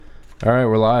All right,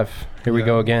 we're live. Here we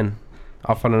go again.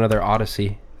 Off on another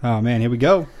Odyssey. Oh, man, here we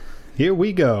go. Here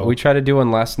we go. We tried to do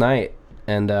one last night,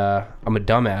 and I'm a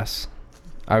dumbass.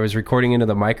 I was recording into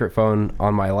the microphone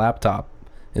on my laptop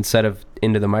instead of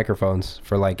into the microphones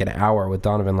for like an hour with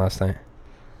Donovan last night.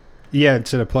 Yeah,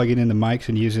 instead of plugging in the mics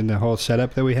and using the whole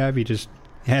setup that we have, you just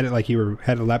had it like you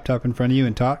had a laptop in front of you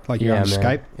and talked like you're on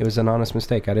Skype. It was an honest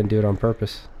mistake. I didn't do it on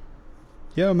purpose.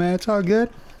 Yo, man, it's all good.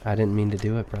 I didn't mean to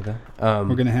do it, brother.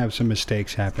 We're going to have some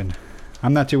mistakes happen.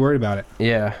 I'm not too worried about it.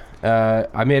 Yeah.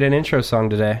 I made an intro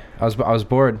song today. I was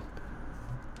bored.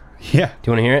 Yeah. Do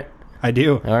you want to hear it? I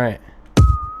do. All right.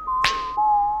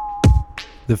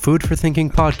 The Food for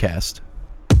Thinking podcast.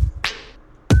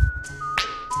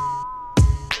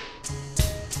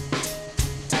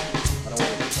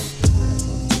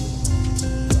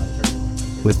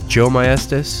 With Joe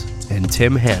Maestas and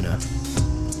Tim Hanna.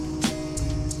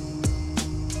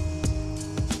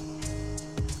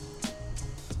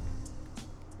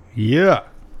 Yeah.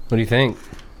 What do you think?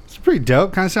 It's pretty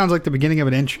dope. Kind of sounds like the beginning of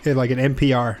an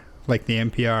NPR, like the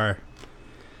NPR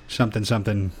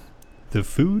something. The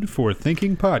Food for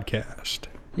Thinking podcast.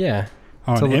 Yeah.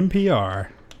 On NPR.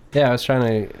 Yeah, I was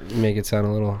trying to make it sound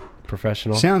a little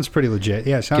professional. Sounds pretty legit.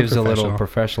 Yeah, sounds Gives a little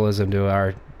professionalism to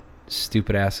our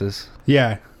stupid asses.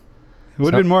 Yeah. It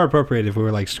would have been more appropriate if we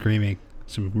were like screaming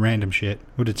some random shit.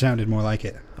 Would have sounded more like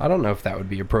it. I don't know if that would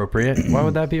be appropriate. Why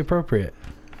would that be appropriate?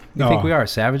 You think we are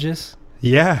savages?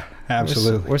 Yeah,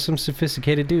 absolutely. We're some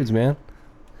sophisticated dudes, man.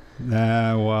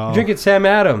 Well, You're drinking Sam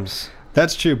Adams.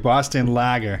 That's true. Boston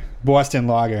Lager.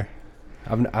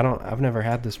 I've never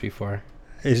had this before.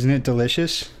 Isn't it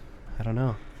delicious? I don't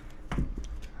know.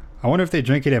 I wonder if they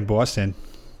drink it in Boston.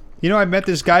 You know, I met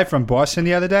this guy from Boston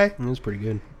the other day. It was pretty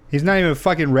good. He's not even a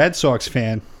fucking Red Sox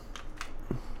fan.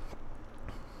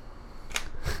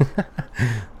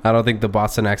 I don't think the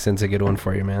Boston accent's a good one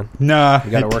for you, man. Nah.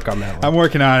 You got to work on that one. I'm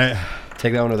working on it.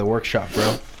 Take that one to the workshop,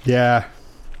 bro. Yeah. I'm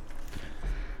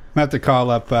going to have to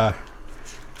call up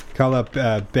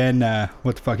Ben,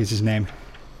 what the fuck is his name?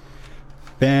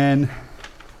 Ben,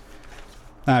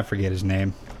 I forget his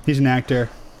name. He's an actor.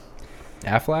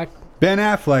 Affleck? Ben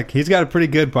Affleck. He's got a pretty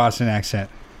good Boston accent.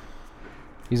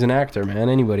 He's an actor, man.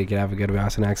 Anybody can have a good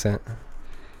Boston accent.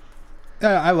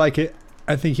 I like it.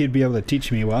 I think he'd be able to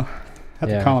teach me well. I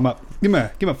have to call him up. Give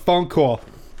him a phone call.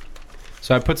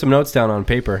 So I put some notes down on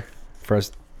paper for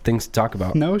us things to talk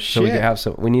about. No shit. So we can have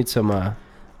we need some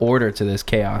order to this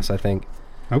chaos, I think.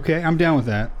 Okay, I'm down with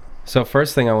that. So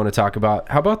first thing I want to talk about,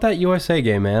 how about that USA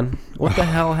game, man? What the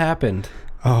hell happened?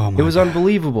 Oh my It was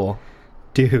unbelievable.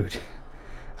 Dude.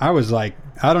 I was like,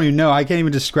 I don't even know. I can't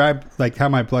even describe like how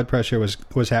my blood pressure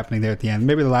was happening there at the end.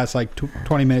 Maybe the last like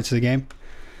 20 minutes of the game.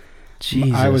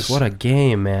 Jesus, what a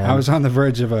game, man. I was on the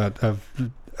verge of a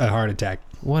heart attack.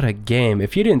 What a game.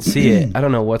 If you didn't see it, I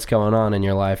don't know what's going on in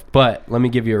your life, but let me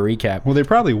give you a recap. Well, they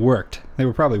probably worked. They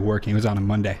were probably working. It was on a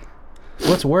Monday.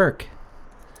 What's work?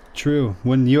 True.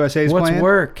 When the USA's playing?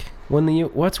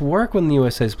 What's work when the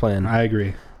USA's playing? I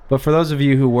agree. But for those of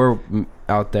you who were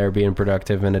out there being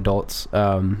productive and adults,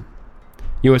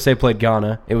 USA played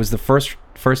Ghana. It was the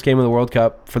first game of the World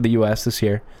Cup for the US this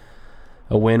year.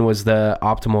 A win was the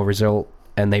optimal result,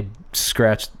 and they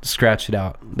scratched it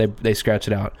out. They scratched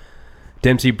it out.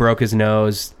 Dempsey broke his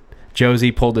nose.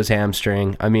 Josie pulled his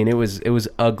hamstring. I mean, it was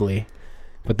ugly,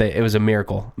 but it was a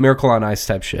miracle on ice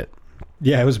type shit.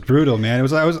 Yeah, it was brutal, man. I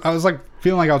was like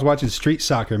feeling like I was watching street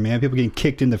soccer, man. People getting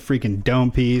kicked in the freaking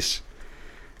dome piece.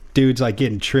 Dudes like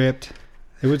getting tripped.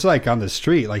 It was like on the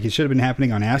street, like it should have been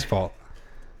happening on asphalt.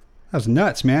 That was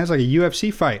nuts, man. It was like a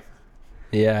UFC fight.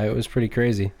 Yeah, it was pretty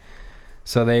crazy.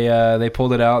 So they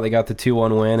pulled it out. They got the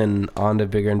 2-1 win and on to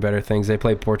bigger and better things. They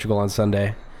play Portugal on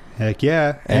Sunday. Heck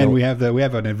yeah, and we have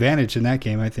an advantage in that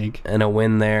game, I think. And a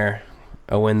win there,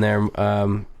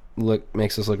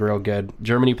 makes us look real good.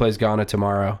 Germany plays Ghana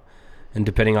tomorrow, and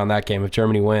depending on that game, if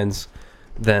Germany wins,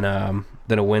 then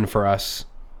a win for us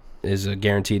is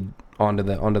guaranteed onto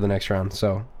the next round.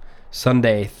 So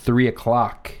Sunday 3:00.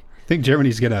 I think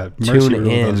Germany's gonna mercy rule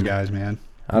those guys, man.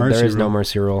 There is no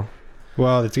mercy rule.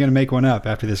 Well, it's gonna make one up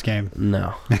after this game.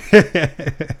 No.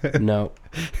 No.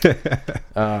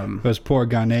 Those poor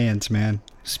Ghanaians, man.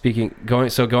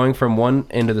 Going from one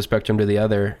end of the spectrum to the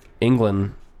other,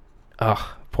 England.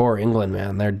 Poor England,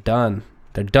 man. They're done.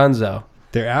 They're donezo.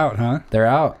 They're out, huh? They're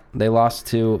out. They lost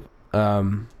to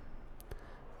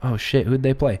who'd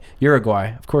they play?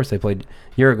 Uruguay. Of course they played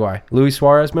Uruguay. Luis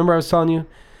Suarez. Remember I was telling you?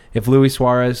 If Luis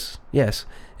Suarez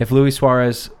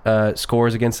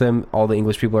scores against them, all the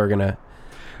English people are going to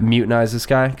mutinize this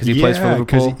guy because he plays for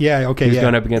Liverpool. He's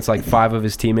going up against like 5 of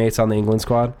his teammates on the England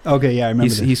squad. Okay, yeah, I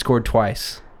remember that. He scored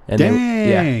twice. And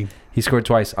Dang. He scored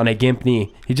twice on a gimp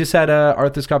knee. He just had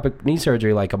arthroscopic knee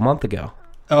surgery like a month ago.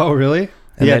 Oh, really?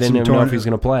 And Yeah, they didn't even know if he was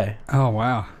going to play. Oh,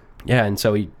 wow. Yeah, and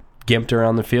so he gimped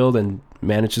around the field and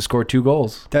managed to score 2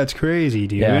 goals. That's crazy,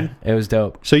 dude. Yeah, it was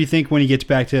dope. So you think when he gets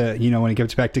back to, when he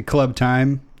gets back to club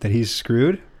time that he's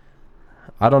screwed?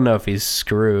 I don't know if he's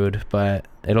screwed, but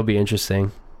it'll be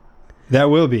interesting. That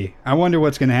will be. I wonder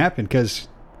what's going to happen because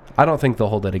I don't think they'll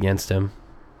hold it against him.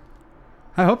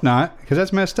 I hope not because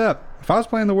that's messed up. If I was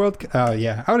playing the World Cup, I would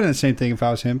have done the same thing if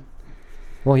I was him.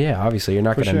 Well, yeah, obviously you're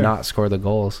not going to not score the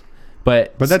goals.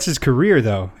 But that's his career,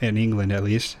 though, in England at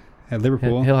least. At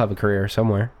Liverpool. He'll have a career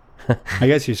somewhere. I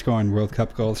guess he's scoring World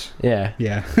Cup goals. Yeah.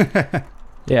 Yeah.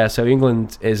 Yeah, so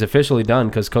England is officially done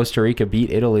because Costa Rica beat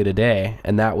Italy today,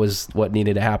 and that was what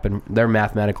needed to happen. They're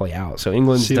mathematically out. So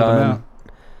England's done.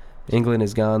 England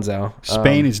is gonzo.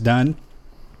 Spain is done.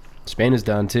 Spain is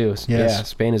done, too. Yes. Yeah,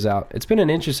 Spain is out. It's been an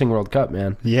interesting World Cup,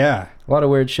 man. Yeah. A lot of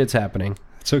weird shit's happening.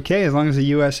 It's okay as long as the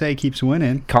USA keeps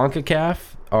winning.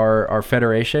 CONCACAF, our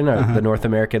federation, the North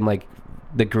American, like,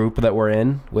 the group that we're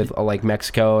in with, like,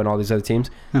 Mexico and all these other teams,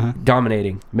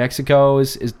 dominating. Mexico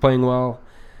is playing well.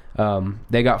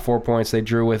 They got 4 points. They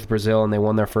drew with Brazil, and they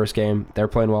won their first game. They're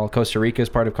playing well. Costa Rica is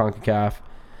part of CONCACAF.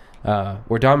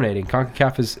 We're dominating.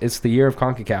 CONCACAF it's the year of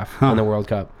CONCACAF in the World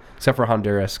Cup. Except for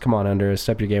Honduras. Come on, Honduras.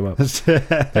 Step your game up.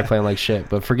 They're playing like shit.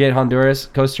 But forget Honduras,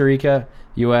 Costa Rica,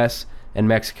 U.S., and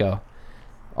Mexico.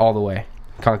 All the way.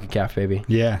 CONCACAF, baby.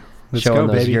 Yeah. Let's Showing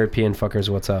go, those baby. European fuckers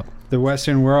what's up. The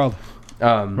Western world.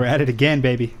 We're at it again,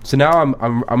 baby. So now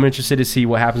I'm interested to see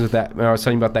what happens with that. I was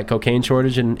talking about that cocaine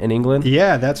shortage in England.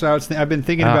 Yeah, that's what I've been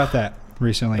thinking about that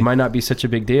recently. It might not be such a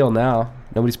big deal now.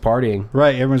 Nobody's partying.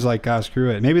 Right. Everyone's like, oh,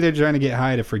 screw it. Maybe they're trying to get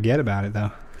high to forget about it,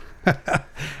 though.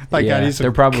 Like, yeah, I need some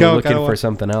they're probably Coke. looking for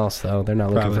something else, though. They're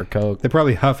not looking for Coke. They're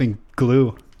probably huffing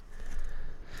glue.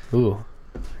 Ooh.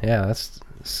 Yeah,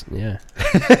 yeah.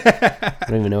 I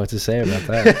don't even know what to say about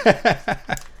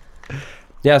that.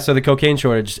 Yeah, so the cocaine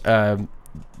shortage.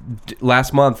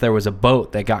 Last month, there was a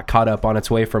boat that got caught up on its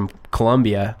way from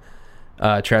Colombia,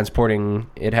 transporting.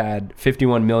 It had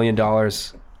 $51 million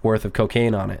worth of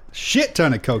cocaine on it. Shit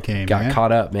ton of cocaine, Got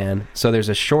caught up, man. So there's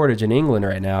a shortage in England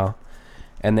right now.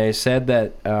 And they said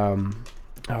that,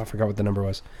 I forgot what the number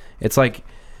was. It's like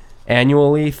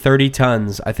annually 30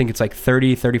 tons. I think it's like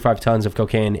 35 tons of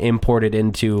cocaine imported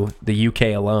into the UK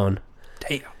alone.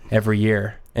 Damn. Every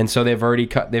year. And so they've already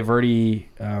caught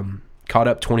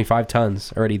up 25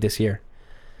 tons already this year.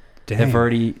 Damn. They've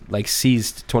already like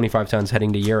seized 25 tons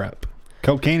heading to Europe.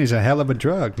 Cocaine is a hell of a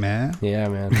drug, man. Yeah,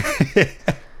 man.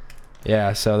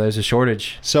 Yeah, so there's a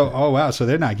shortage. So, oh wow, so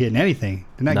they're not getting anything.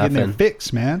 They're not getting their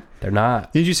fix, man. They're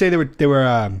not. Didn't you say they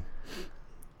were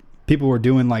people were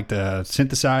doing like the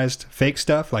synthesized fake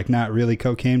stuff, like not really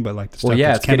cocaine, but like the stuff Well, yeah,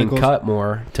 that's it's chemicals? getting cut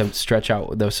more to stretch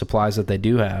out those supplies that they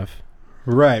do have.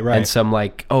 Right. And some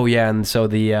like, oh yeah, and so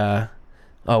the,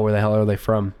 where the hell are they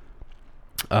from?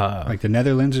 Like the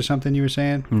Netherlands or something you were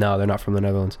saying? No, they're not from the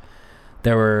Netherlands.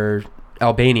 They were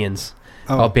Albanians.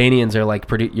 Oh. Albanians are like,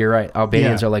 you're right.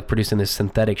 Albanians are like producing this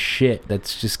synthetic shit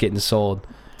that's just getting sold.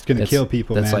 It's going to kill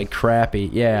people, that's man. like crappy.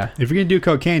 Yeah. If you're going to do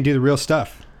cocaine, do the real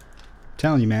stuff. I'm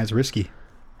telling you, man, it's risky.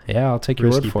 Yeah, I'll take your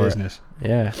Risky word for business. it.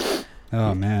 Yeah.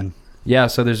 Oh, man. Yeah,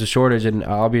 so there's a shortage, and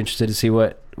I'll be interested to see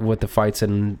what the fights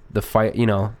and the fight,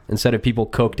 instead of people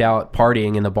coked out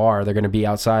partying in the bar, they're going to be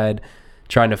outside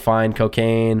trying to find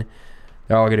cocaine.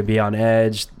 They're all going to be on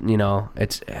edge.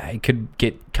 It could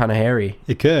get kind of hairy.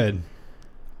 It could.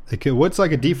 What's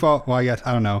like a default? Well, I guess,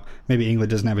 I don't know. Maybe England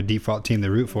doesn't have a default team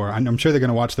to root for. I'm sure they're going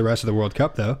to watch the rest of the World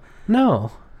Cup, though.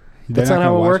 No. That's not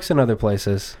how it works in other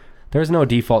places. There's no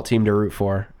default team to root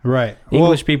for. Right.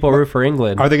 English people root for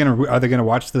England. Are they gonna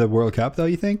watch the World Cup though?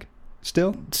 You think?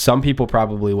 Still? Some people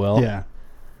probably will. Yeah.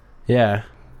 Yeah.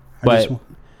 But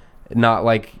not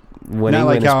like when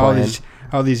England is playing.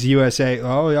 All these USA.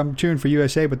 Oh, I'm cheering for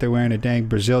USA, but they're wearing a dang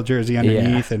Brazil jersey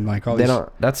underneath, and like all these.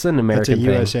 That's an American thing.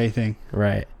 That's a USA thing.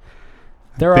 Right.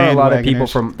 There are a lot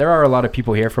of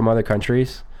people here from other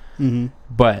countries,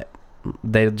 but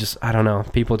they just, I don't know.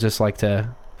 People just like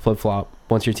to flip flop.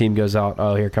 Once your team goes out,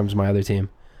 oh, here comes my other team.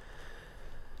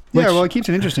 Yeah, well, it keeps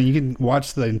it interesting. You can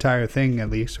watch the entire thing at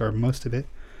least, or most of it.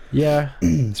 Yeah.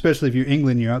 Especially if you're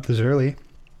England, you're out this early.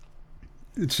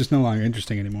 It's just no longer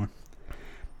interesting anymore.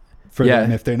 For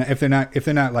them, if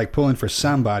they're not like pulling for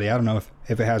somebody, I don't know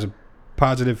if it has a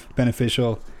positive,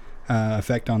 beneficial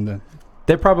effect on the.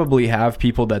 They probably have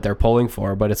people that they're pulling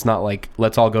for, but it's not like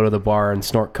let's all go to the bar and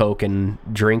snort coke and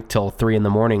drink till 3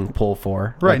 a.m. pull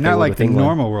for. Right, not like the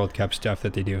normal World Cup stuff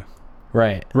that they do.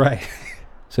 Right. Right.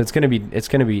 So it's gonna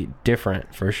be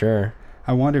different for sure.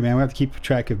 I wonder, man. We have to keep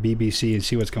track of BBC and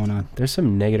see what's going on. There's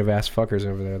some negative ass fuckers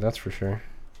over there. That's for sure.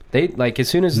 They like as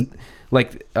soon as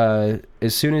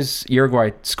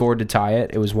Uruguay scored to tie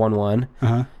it, it was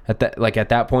 1-1. At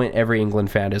that point, every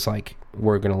England fan is like,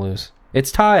 we're gonna lose.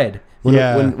 It's tied. When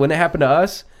it happened to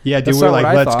us. Yeah, dude, we're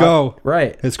like, let's go.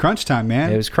 Right. It's crunch time,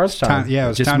 man. It was crunch time. Yeah, it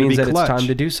was just time means to be that clutch. it's time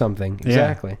to do something.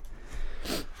 Exactly.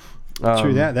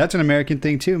 True that. That's an American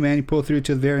thing too, man. You pull through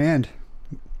to the very end.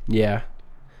 Yeah.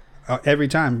 Every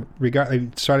time,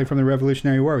 starting from the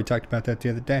Revolutionary War, we talked about that the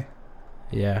other day.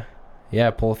 Yeah.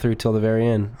 Yeah, pull through till the very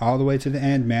end. All the way to the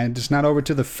end, man. It's not over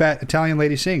till the fat Italian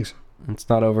lady sings. It's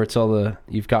not over till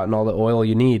you've gotten all the oil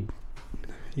you need.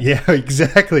 Yeah,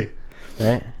 exactly.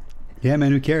 Right? Yeah,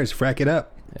 man, who cares? Frack it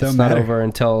up. It's not over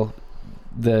until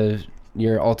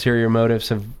your ulterior motives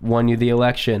have won you the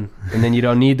election, and then you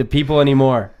don't need the people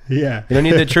anymore. Yeah. You don't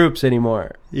need the troops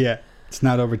anymore. Yeah. It's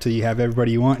not over till you have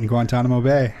everybody you want in Guantanamo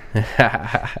Bay.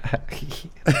 That's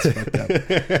fucked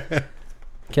up.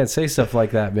 Can't say stuff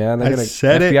like that, man.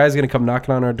 FBI's gonna come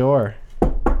knocking on our door.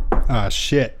 Oh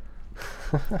shit.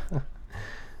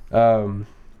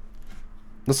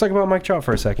 Let's talk about Mike Trout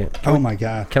for a second. My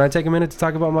god. Can I take a minute to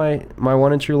talk about my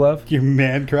one and true love? Your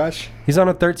man crush? He's on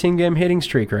a 13-game hitting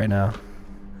streak right now.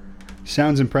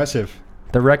 Sounds impressive.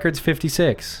 The record's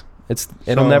 56.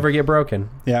 It'll never get broken.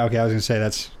 Yeah, okay, I was gonna say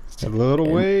that's a little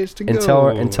ways to go.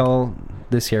 Until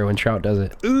this year when Trout does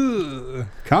it. Ooh,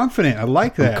 confident. I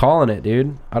like that. I'm calling it,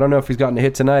 dude. I don't know if he's gotten a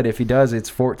hit tonight. If he does, it's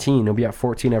 14. He'll be at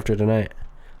 14 after tonight.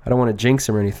 I don't want to jinx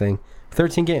him or anything.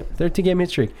 13 game hit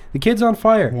streak. The kid's on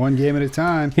fire. One game at a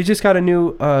time. He just got a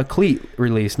new cleat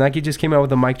release. Nike just came out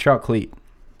with a Mike Trout cleat.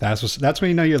 That's when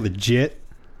you know you're legit.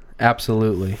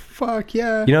 Absolutely. Fuck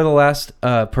yeah. You know the last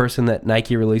person that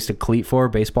Nike released a cleat for,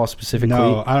 baseball specific cleat?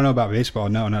 No, I don't know about baseball.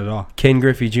 No, not at all. Ken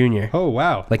Griffey Jr. Oh,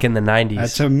 wow. Like in the 90s.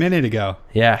 That's a minute ago.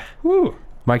 Yeah. Woo.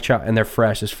 Mike Trout, and they're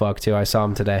fresh as fuck too. I saw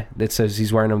him today. It says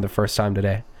he's wearing them the first time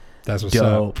today. That's what's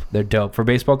dope. up. They're dope. For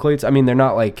baseball cleats, I mean, they're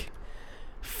not like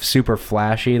super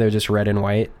flashy. They're just red and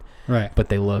white. Right. But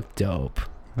they look dope.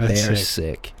 That's they are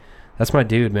sick. That's my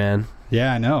dude, man.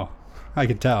 Yeah, I know. I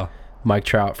could tell. Mike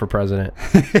Trout for president.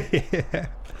 Yeah.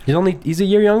 He's a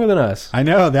year younger than us. I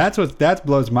know. That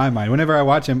blows my mind. Whenever I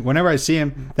watch him, whenever I see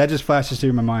him, that just flashes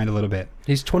through my mind a little bit.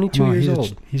 He's 22 years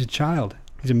old. He's a child.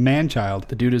 He's a man child.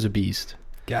 The dude is a beast.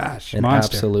 Gosh, an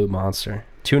monster. Absolute monster.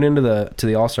 Tune into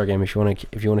the All-Star game if you want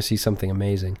to see something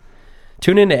amazing.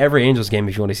 Tune into every Angels game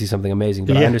if you want to see something amazing.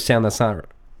 But I understand that's not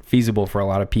feasible for a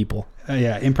lot of people.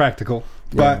 Yeah, impractical.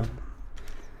 But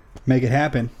make it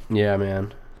happen. Yeah,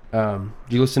 man. Did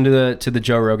you listen to the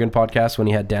Joe Rogan podcast when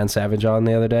he had Dan Savage on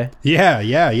the other day? Yeah.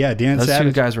 Dan Those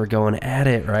Savage. two guys were going at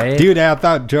it, right? Dude, I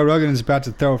thought Joe Rogan was about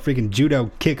to throw a freaking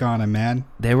judo kick on him, man.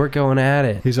 They were going at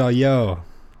it. He's all, yo,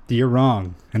 you're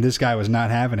wrong. And this guy was not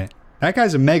having it. That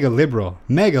guy's a mega liberal.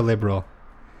 Mega liberal.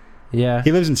 Yeah.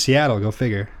 He lives in Seattle, go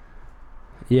figure.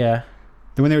 Yeah.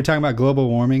 When they were talking about global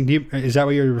warming, is that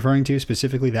what you're referring to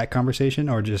specifically, that conversation,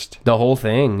 or just the whole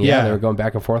thing? Yeah, they were going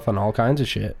back and forth on all kinds of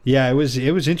shit. Yeah, it was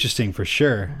interesting for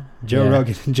sure. Joe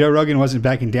Rogan wasn't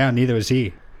backing down, neither was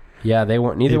he. Yeah, they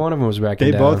weren't. Neither one of them was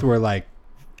backing down. They both were like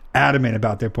adamant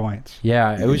about their points.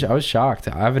 Yeah, I was shocked.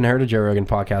 I haven't heard a Joe Rogan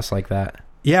podcast like that.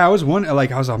 Yeah, I was like,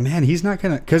 man, he's not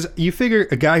gonna, because you figure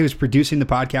a guy who's producing the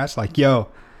podcast, like, yo,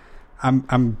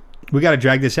 we got to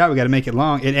drag this out. We got to make it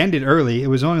long. It ended early. It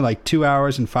was only like 2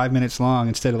 hours and 5 minutes long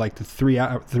instead of like the 3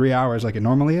 hours like it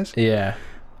normally is. Yeah.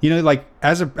 You know, like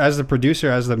as the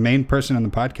producer, as the main person on the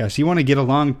podcast, you want to get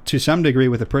along to some degree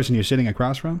with the person you're sitting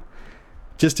across from,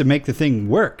 just to make the thing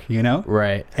work. You know.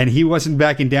 Right. And he wasn't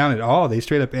backing down at all. They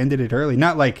straight up ended it early.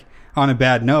 Not like on a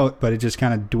bad note, but it just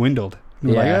kind of dwindled.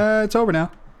 Like, it's over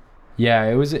now. Yeah,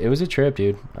 it was a trip,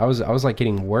 dude. I was like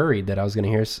getting worried that I was gonna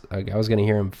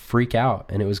hear him freak out,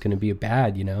 and it was gonna be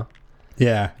bad, you know.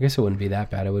 Yeah, I guess it wouldn't be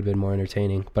that bad. It would have been more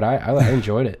entertaining, but I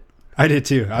enjoyed it. I did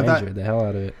too. I enjoyed the hell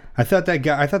out of it. I thought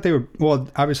they were, well,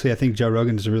 obviously I think Joe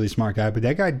Rogan is a really smart guy, but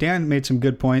that guy Dan made some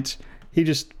good points. He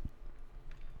just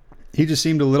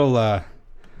seemed a little.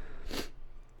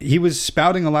 He was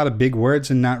spouting a lot of big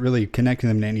words and not really connecting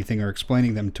them to anything or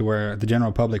explaining them to where the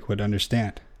general public would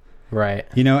understand. Right.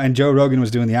 You know, and Joe Rogan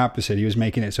was doing the opposite. He was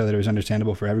making it so that it was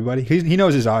understandable for everybody. He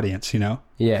knows his audience, you know?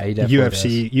 Yeah, he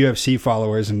definitely does. UFC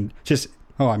followers and just,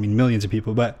 millions of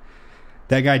people. But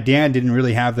that guy, Dan, didn't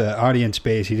really have the audience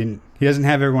base. He doesn't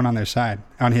have everyone on his side.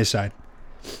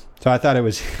 So I thought it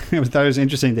was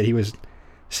interesting that he was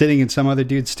sitting in some other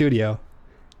dude's studio,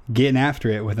 getting after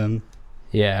it with him.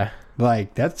 Yeah.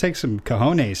 Like, that takes some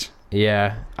cojones.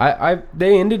 Yeah.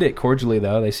 They ended it cordially,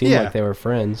 though. They seemed like they were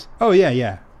friends. Oh,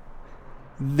 yeah.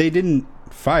 They didn't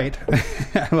fight.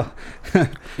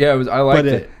 Yeah, I liked But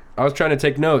it. I was trying to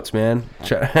take notes, man.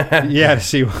 Yeah, to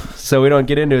see. So we don't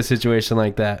get into a situation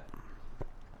like that.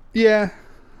 Yeah,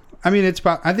 I mean,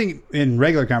 I think in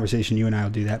regular conversation, you and I will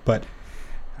do that, but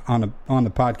on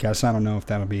the podcast, I don't know if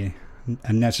that'll be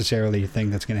a necessarily thing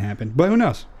that's going to happen. But who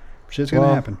knows? Shit's going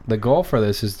to happen. The goal for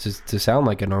this is just to sound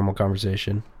like a normal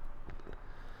conversation.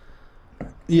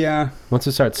 Yeah. Once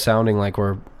it starts sounding like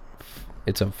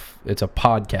it's a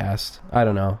podcast. I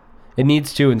don't know. It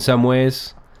needs to in some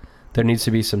ways. There needs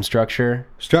to be some structure.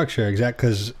 Structure, exactly.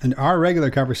 Because our regular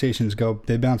conversations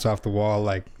they bounce off the wall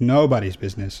like nobody's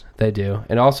business. They do.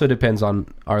 It also depends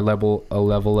on a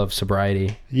level of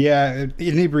sobriety. Yeah,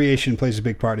 inebriation plays a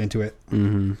big part into it.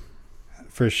 Mm-hmm.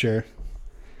 For sure.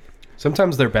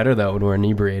 Sometimes they're better though when we're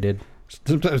inebriated.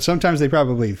 Sometimes they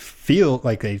probably feel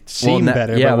like they seem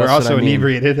better, but we're also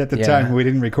inebriated at the time when we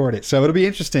didn't record it. So it'll be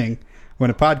interesting when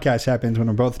a podcast happens when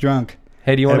we're both drunk.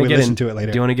 Hey, do you want to listen to it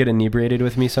later? Do you want to get inebriated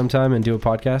with me sometime and do a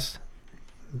podcast?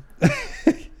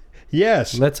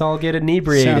 Yes. Let's all get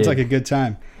inebriated. Sounds like a good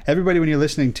time. Everybody, when you're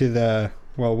listening to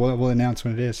we'll announce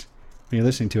when it is. When you're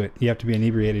listening to it, you have to be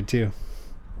inebriated too.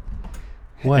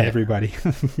 What? Everybody.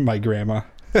 My grandma.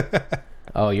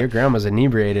 Oh, your grandma's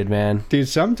inebriated, man. Dude,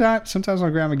 sometimes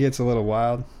my grandma gets a little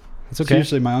wild. It's okay. It's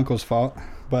usually my uncle's fault.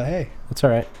 But hey. That's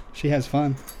all right. She has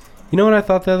fun. You know what I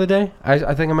thought the other day?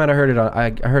 I think I might have heard it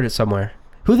I heard it somewhere.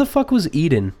 Who the fuck was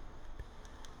Eden?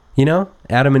 You know?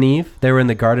 Adam and Eve? They were in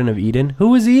the Garden of Eden. Who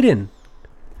was Eden?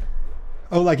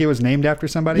 Oh, like it was named after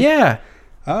somebody? Yeah.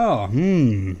 Oh,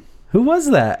 Who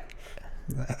was that?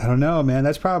 I don't know, man.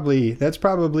 That's probably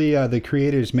the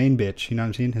creator's main bitch. You know what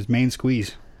I'm saying? His main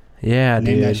squeeze. Yeah, dude.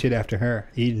 Name that shit after her.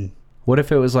 Eden. What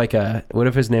if it was what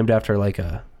if it's named after like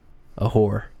a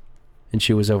whore? And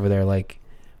she was over there like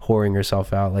whoring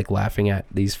herself out, like laughing at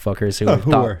these fuckers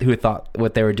who thought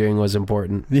what they were doing was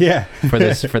important. Yeah. for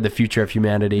the future of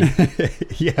humanity.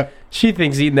 Yeah. She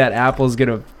thinks eating that apple is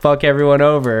gonna fuck everyone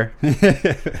over.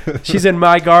 She's in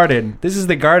my garden. This is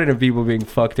the garden of people being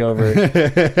fucked over.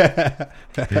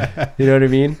 You know what I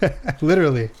mean?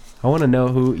 Literally. I want to know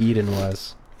who Eden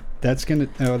was.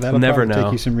 That'll never probably know.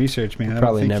 take you some research, man.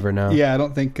 Probably never know. Yeah, I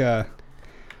don't think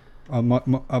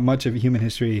much of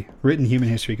written human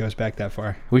history goes back that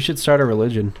far. We should start a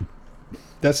religion.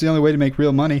 That's the only way to make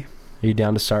real money. Are you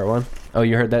down to start one? Oh,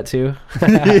 you heard that too?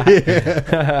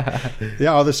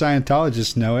 Yeah, all the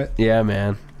Scientologists know it. Yeah,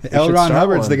 man. L. Ron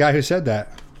Hubbard's the guy who said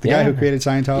that. The guy who created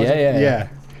Scientology. Yeah.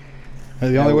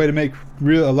 The only way to make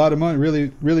a lot of money,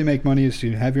 really make money, is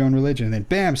to have your own religion. And then,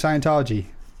 bam, Scientology.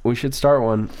 We should start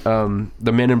one.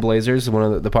 The Men in Blazers, one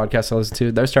of the podcasts I listen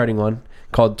to, they're starting one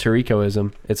called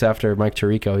Taricoism. It's after Mike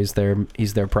Tirico.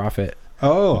 He's their prophet.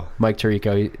 Oh, Mike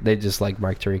Tirico. They just like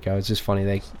Mike Tirico. It's just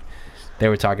funny. They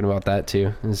were talking about that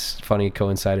too. It's funny. It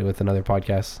coincided with another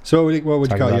podcast. So what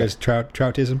would you call yours?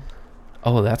 Troutism?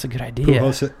 Oh, that's a good idea.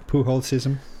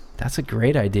 Pujolism? That's a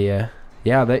great idea.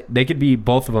 Yeah, they could be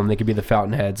both of them. They could be the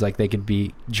Fountainheads. Like they could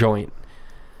be joint.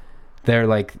 They're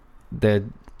like they're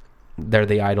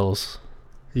the idols.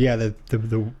 Yeah,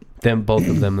 both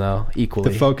of them though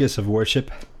equally. The focus of worship.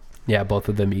 Yeah, both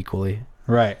of them equally.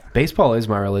 Right. Baseball is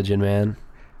my religion, man.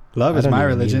 Love is my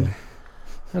religion.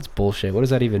 That's bullshit. What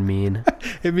does that even mean?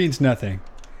 It means nothing.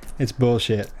 It's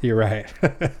bullshit. You're right.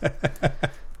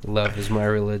 Love is my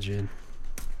religion.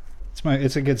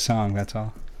 It's a good song, that's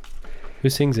all. Who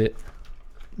sings it?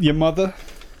 Your mother.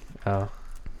 Oh.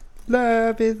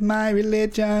 Love is my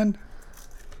religion.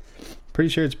 Pretty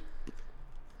sure it's...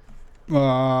 Well,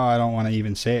 I don't want to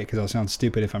even say it because I'll sound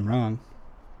stupid if I'm wrong.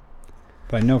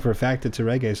 But I know for a fact it's a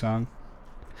reggae song.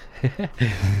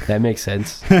 That makes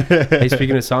sense. Hey,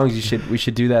 speaking of songs, we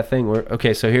should do that thing.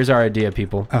 Okay, so here's our idea,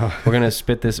 people. Oh. We're gonna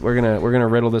spit this. We're gonna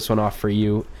riddle this one off for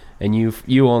you, and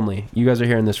you only. You guys are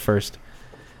hearing this first.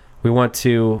 We want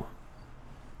to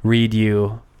read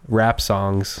you rap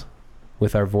songs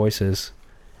with our voices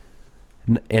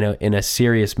in a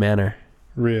serious manner.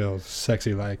 Real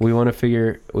sexy like. We want to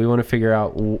figure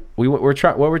out. What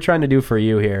we're trying to do for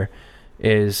you here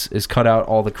is cut out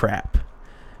all the crap.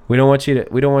 We don't want you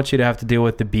to have to deal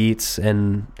with the beats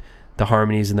and the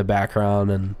harmonies in the background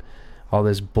and all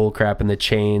this bull crap and the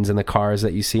chains and the cars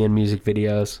that you see in music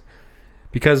videos.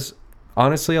 Because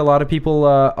honestly, a lot of people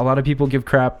give a lot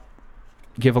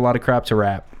of crap to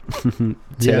rap.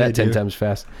 Say that 10 times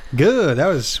fast. Good. That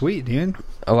was sweet, dude.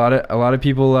 A lot of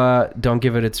people don't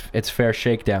give it its fair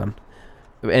shakedown.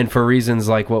 And for reasons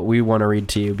like what we want to read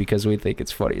to you because we think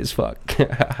it's funny as fuck.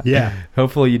 Yeah.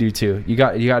 Hopefully you do too. You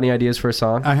got any ideas for a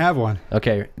song? I have one.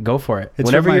 Okay, go for it.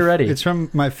 Whenever you're ready. It's from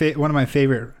one of my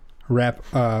favorite rap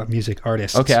music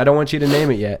artists. Okay, I don't want you to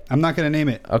name it yet. I'm not going to name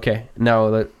it. Okay,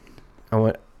 no, I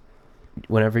want.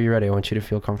 Whenever you're ready, I want you to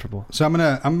feel comfortable. So I'm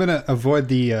gonna avoid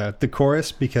the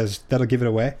chorus because that'll give it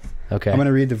away. Okay. I'm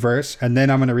gonna read the verse and then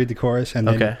I'm gonna read the chorus and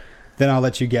then I'll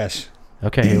let you guess.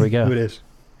 Okay, here we go. Who it is?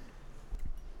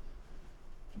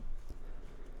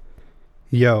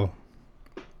 Yo,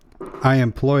 I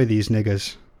employ these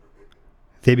niggas.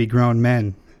 They be grown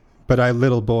men, but I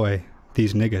little boy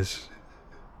these niggas.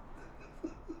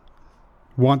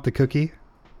 Want the cookie?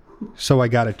 So I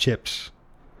got a chips.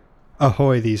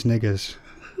 Ahoy these niggas.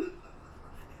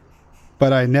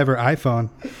 But I never iPhone,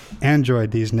 Android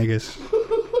these niggas.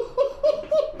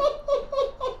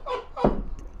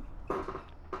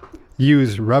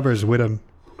 Use rubbers with 'em.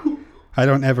 I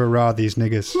don't ever raw these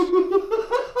niggas.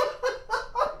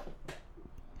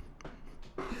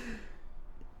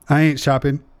 I ain't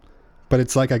shopping, but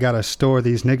it's like I gotta store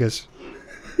these niggas.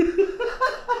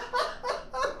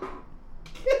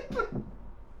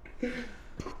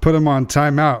 Put 'em on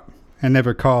timeout and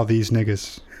never call these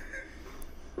niggas.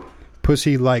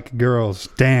 Pussy like girls,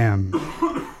 damn.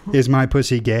 Is my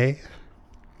pussy gay?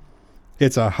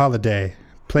 It's a holiday.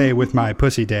 Play with my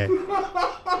pussy day.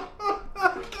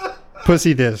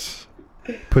 Pussy this,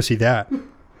 pussy that.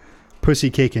 Pussy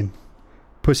caking.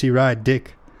 Pussy ride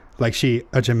dick like she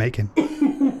a Jamaican.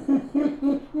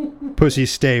 Pussy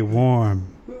stay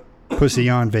warm. Pussy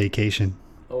on vacation.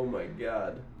 Oh my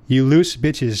god. You loose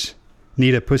bitches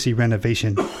need a pussy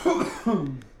renovation.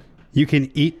 You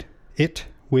can eat it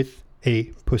with a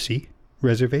pussy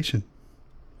reservation.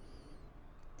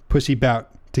 Pussy bout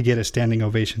to get a standing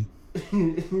ovation.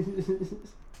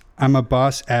 I'm a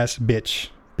boss ass bitch.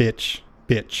 Bitch.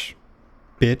 Bitch.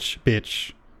 Bitch.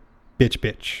 Bitch. Bitch.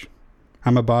 Bitch.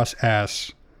 I'm a boss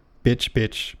ass. Bitch.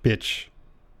 Bitch. Bitch.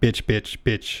 Bitch. Bitch.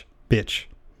 Bitch. Bitch.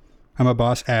 I'm a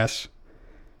boss ass.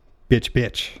 Bitch.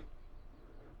 Bitch.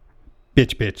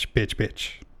 Bitch. Bitch. Bitch.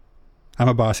 Bitch. I'm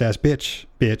a boss ass bitch.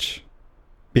 Bitch.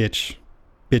 Bitch.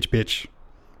 Bitch. Bitch.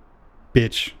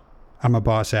 Bitch. I'm a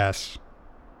boss ass.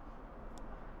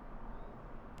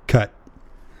 Cut.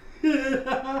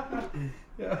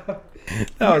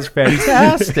 That was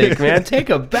fantastic, man. Take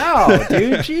a bow,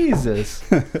 dude. Jesus.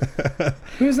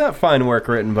 Who's that fine work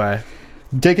written by?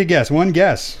 Take a guess. One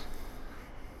guess.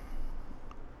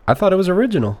 I thought it was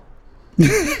original. Joe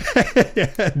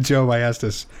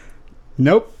Iastis.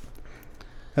 Nope.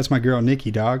 That's my girl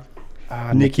Nicki, dog.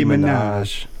 Nicki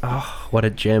Minaj. Oh, what a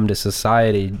gem to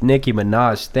society. Nicki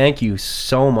Minaj, thank you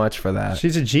so much for that.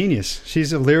 She's a genius.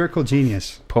 She's a lyrical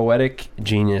genius. Poetic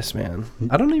genius, man.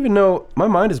 I don't even know. My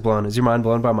mind is blown. Is your mind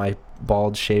blown by my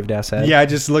bald, shaved ass head? Yeah, I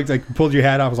just looked like, pulled your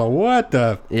hat off. I was like, what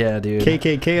the? Yeah, dude.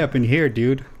 KKK up in here,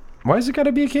 dude. Why is it got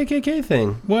to be a KKK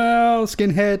thing? Well,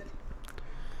 skinhead.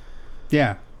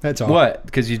 Yeah, that's all. What?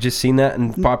 Because you just seen that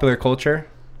in popular culture?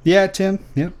 Yeah, Tim.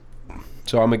 Yep.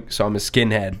 So I'm a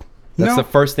skinhead. That's No. the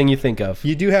first thing you think of.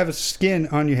 You do have a skin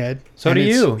on your head. So and do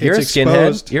you. You're a it's skinhead.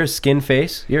 exposed. You're a skin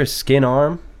face. You're a skin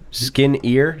arm. Skin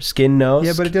ear. Skin nose.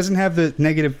 Yeah, but it doesn't have the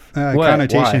negative What?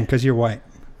 connotation Why? because you're white.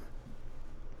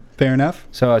 Fair enough?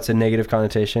 So it's a negative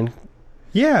connotation.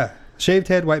 Yeah. Shaved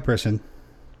head, white person.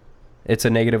 It's a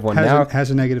negative one now. Has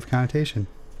a negative connotation.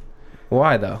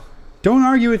 Why though? Don't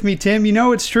argue with me, Tim. You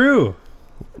know it's true.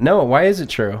 No. Why is it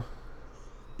true?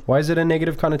 Why is it a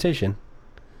negative connotation?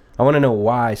 I want to know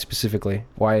why specifically.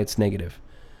 Why it's negative.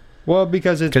 Well,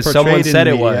 because it's Because portrayed someone in said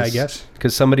the it media, was. I guess.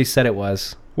 Because somebody said it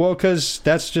was. Well, because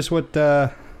that's just what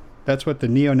the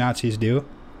neo-Nazis do.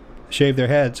 Shave their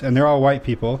heads, and they're all white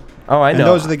people. Oh, I know. And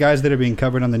those are the guys that are being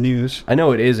covered on the news. I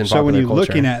know it is in So popular when you're culture.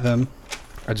 looking at them,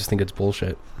 I just think it's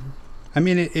bullshit. I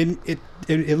mean, it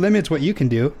limits what you can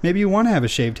do. Maybe you want to have a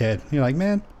shaved head. You're like,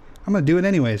 man, I'm going to do it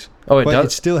anyways. Oh, it but does?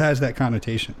 it still has that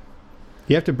connotation.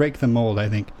 You have to break the mold, I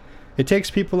think. It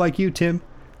takes people like you, Tim,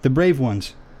 the brave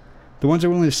ones. The ones that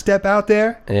are willing to step out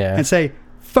there Yeah. and say,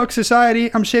 fuck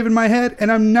society, I'm shaving my head, and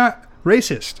I'm not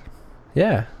racist.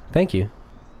 Yeah. Thank you.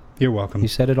 You're welcome. You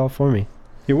said it all for me.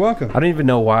 You're welcome. I don't even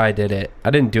know why I did it.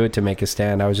 I didn't do it to make a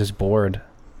stand. I was just bored.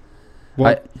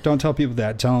 Well, don't tell people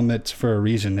that. Tell them it's for a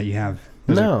reason that you have.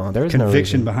 There's No, there's no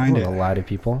conviction reason. behind I'm it. not gonna lie to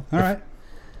people. All right.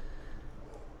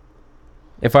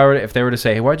 If they were to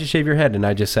say, hey, why'd you shave your head? And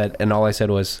I just said, and all I said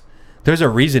was, there's a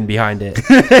reason behind it.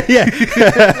 Yeah.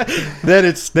 then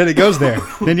it goes there.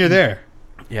 Then you're there.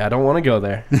 Yeah, I don't want to go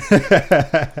there.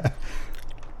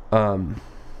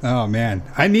 Oh man,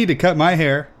 I need to cut my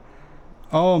hair.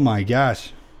 Oh my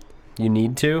gosh. You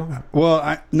need to?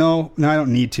 Well, no, I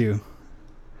don't need to.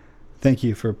 Thank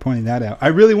you for pointing that out. I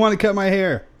really want to cut my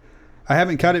hair. I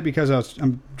haven't cut it because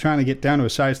I'm trying to get down to a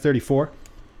size 34.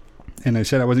 and I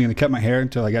said I wasn't going to cut my hair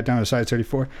until I got down to size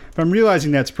 34. But I'm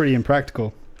realizing that's pretty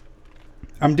impractical.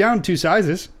 I'm down 2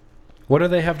 sizes. What do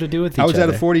they have to do with each other? I was at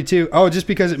a 42. Oh, just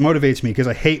because it motivates me, because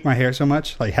I hate my hair so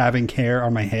much. Like having hair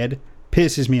on my head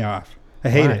pisses me off. I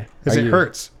hate Why? it because it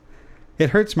hurts. It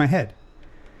hurts my head.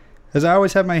 Because I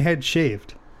always have my head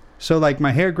shaved. So like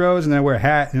my hair grows and then I wear a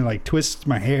hat and it like twists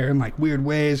my hair in like weird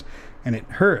ways and it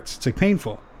hurts. It's like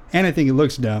painful. And I think it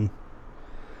looks dumb.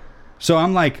 So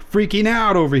I'm like freaking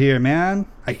out over here, man.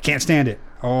 I can't stand it.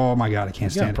 Oh my God, I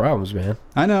can't You stand got it. problems, man.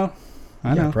 I know.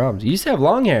 You got problems. You used to have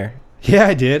long hair. Yeah,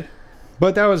 I did.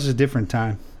 But that was a different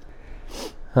time.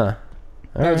 Huh.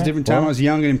 That was a different time. I was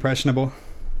young and impressionable.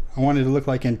 I wanted to look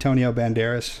like Antonio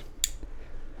Banderas.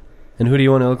 And who do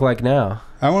you want to look like now?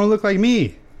 I want to look like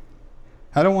me.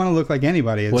 I don't want to look like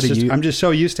anybody. It's What do just, you- I'm just so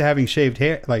used to having shaved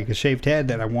hair, like a shaved head,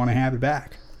 that I want to have it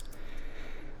back.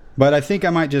 But I think I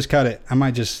might just cut it. I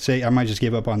might just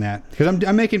give up on that because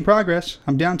I'm making progress.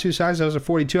 I'm down 2 sizes. I was at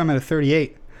 42. I'm at a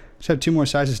 38. Just have 2 more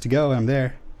sizes to go, and I'm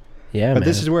there. Yeah, But man.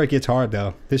 this is where it gets hard,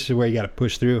 though. This is where you got to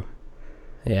push through.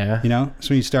 Yeah. You know, so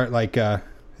when you start like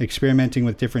experimenting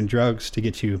with different drugs to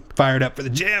get you fired up for the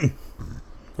gym.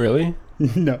 Really?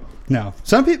 No.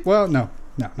 Some people. Well, no,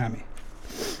 not me.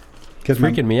 Because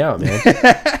Freaking me out, man.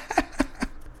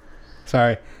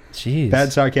 Sorry, Jeez.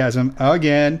 bad sarcasm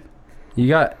again. You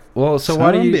got why Son do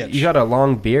of a you? bitch. You got a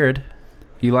long beard.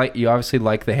 You obviously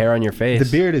like the hair on your face.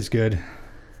 The beard is good.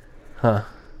 Huh.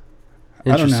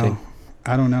 I don't Interesting. know.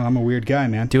 I'm a weird guy,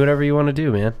 man. Do whatever you want to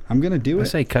do, man. I'm gonna do I it.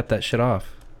 say cut that shit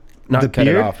off. Not The cut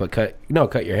it beard? off, but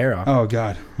cut your hair off Oh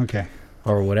God. Okay.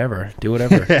 or whatever. Do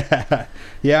whatever.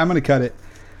 Yeah, I'm gonna cut it.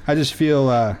 I just feel.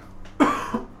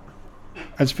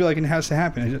 I just feel like it has to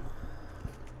happen.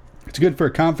 It's good for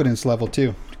a confidence level too.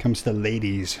 When it comes to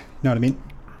ladies. You know what I mean?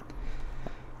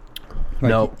 Like,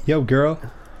 Nope. Yo, girl.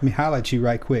 Let me holler at you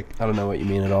right quick. I don't know what you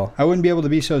mean at all. I wouldn't be able to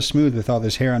be so smooth with all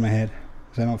this hair on my head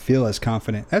because I don't feel as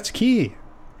confident. That's key.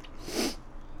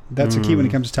 That's the key when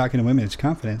it comes to talking to women. It's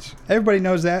confidence. Everybody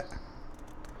knows that.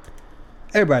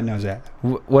 Everybody knows that.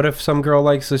 What if some girl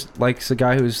likes a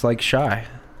guy who's like shy?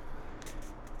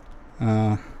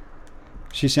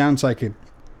 She sounds like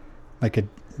a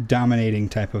dominating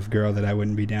type of girl that I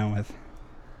wouldn't be down with.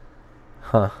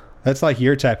 Huh. That's like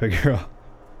your type of girl.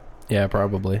 Yeah,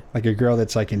 probably. Like a girl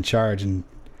that's like in charge and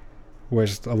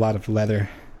wears a lot of leather.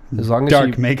 As long as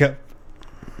dark she, makeup.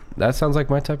 that sounds like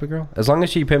my type of girl. As long as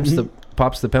she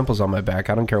pops the pimples on my back,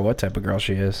 I don't care what type of girl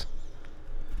she is.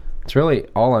 It's really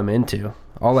all I'm into.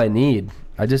 All I need.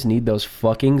 I just need those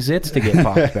fucking zits to get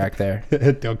popped back there.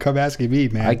 Don't come asking me,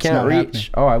 man. I It's can't not reach. happening.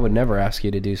 Oh, I would never ask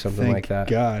you to do something Thank like that.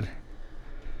 God.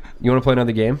 You want to play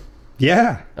another game?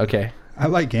 Yeah. Okay. I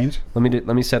like games. Let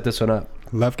me set this one up.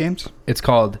 Love games. It's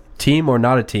called Team or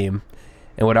Not a Team.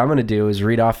 And what I'm going to do is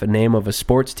read off a name of a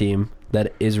sports team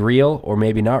that is real or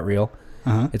maybe not real.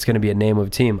 Uh-huh. It's going to be a name of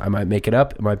a team. I might make it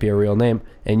up. It might be a real name.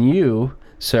 And you,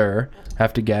 sir,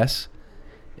 have to guess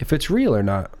if it's real or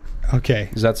not. Okay.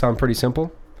 Does that sound pretty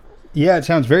simple? Yeah, it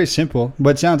sounds very simple,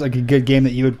 but it sounds like a good game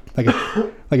that you would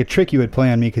like a trick you would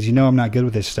play on me because you know I'm not good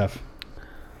with this stuff.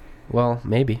 Well,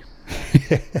 maybe.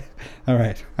 All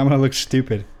right, I'm gonna look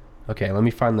stupid. Okay, let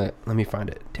me find it.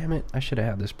 Damn it. I should have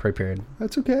had this prepared.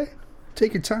 That's okay.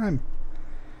 Take your time.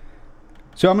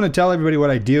 So I'm gonna tell everybody what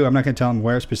I do. I'm not gonna tell them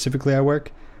where specifically I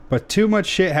work, but too much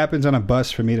shit happens on a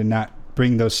bus for me to not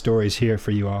bring those stories here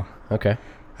for you all. Okay.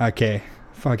 Okay.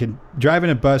 Fucking driving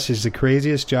a bus is the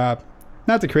craziest job.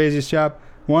 Not the craziest job.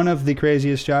 One of the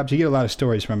craziest jobs. You get a lot of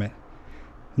stories from it.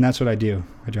 And that's what I do.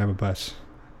 I drive a bus.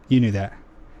 You knew that.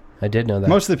 I did know that.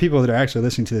 Most of the people that are actually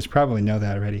listening to this probably know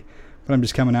that already. But I'm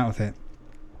just coming out with it.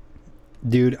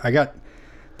 Dude,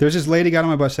 there's this lady got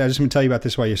on my bus today. I just want to tell you about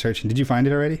this while you're searching. Did you find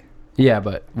it already? Yeah,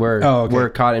 but okay. we're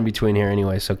caught in between here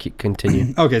anyway, so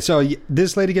continue. Okay, so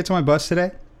this lady gets on my bus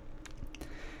today.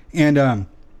 And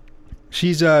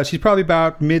she's probably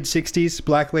about mid-60s,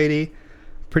 black lady,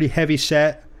 pretty heavy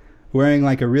set, wearing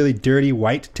like a really dirty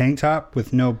white tank top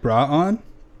with no bra on.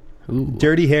 Ooh,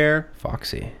 Dirty hair.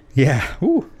 foxy. Yeah.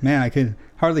 Ooh, man, I could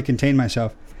hardly contain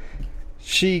myself.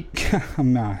 She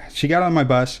got on my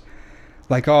bus,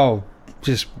 like all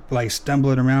just like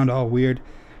stumbling around all weird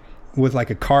with like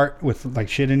a cart with like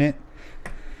shit in it.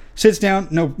 Sits down,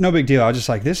 no big deal. I was just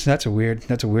like, that's a weird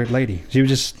lady. She was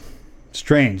just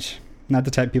strange. Not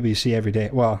the type of people you see every day.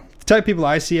 Well, the type of people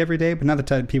I see every day, but not the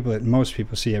type of people that most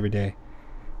people see every day,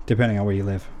 depending on where you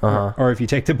live. Uh-huh. Or if you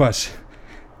take the bus.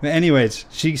 But anyways,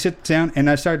 she sits down and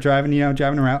I start driving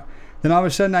her out. Then all of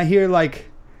a sudden I hear like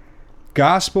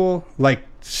gospel, like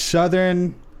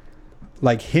southern,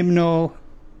 like hymnal,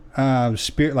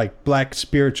 spirit, like black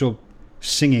spiritual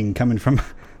singing coming from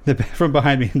from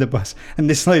behind me in the bus, and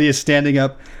this lady is standing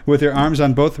up with her arms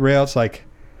on both rails, like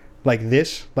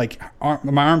this, like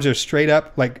my arms are straight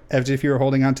up, like as if you were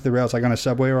holding onto the rails, like on a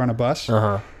subway or on a bus.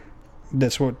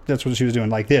 That's what she was doing,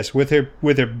 like this, with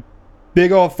her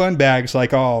big old fun bags,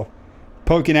 like all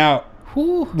poking out.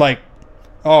 Whew. Like,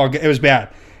 oh, it was bad.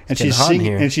 And Getting hot in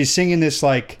here. she's singing this,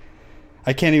 like,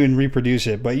 I can't even reproduce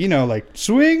it, but like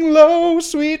swing low,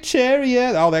 sweet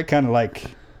chariot, all that kind of like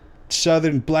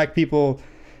Southern black people,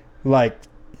 like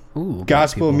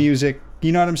gospel music.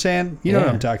 You know what I'm saying? You know what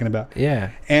I'm talking about. Yeah.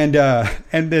 And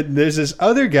then there's this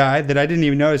other guy that I didn't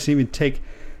even notice. I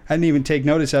didn't even take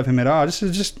notice of him at all. This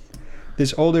is just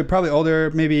this older, probably older,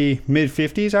 maybe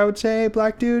mid-50s, I would say,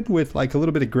 black dude with like a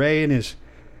little bit of gray in his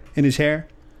hair.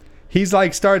 He's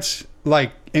like starts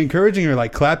like encouraging her,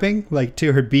 like clapping like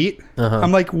to her beat.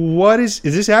 I'm like, what is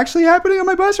this actually happening on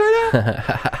my bus right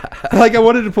now? Like, I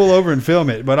wanted to pull over and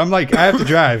film it, but I'm like, I have to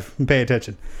drive and pay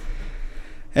attention.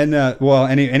 And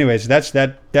anyways,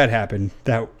 that happened.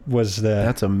 That was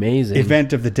that's amazing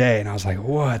event of the day, and I was like,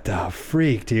 what the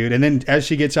freak, dude? And then as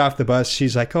she gets off the bus,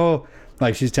 she's like, oh,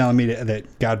 like she's telling me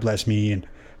that God bless me and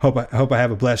hope I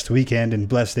have a blessed weekend and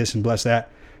bless this and bless that.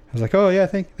 I was like, oh yeah,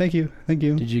 thank you.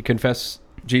 Did you confess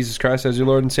Jesus Christ as your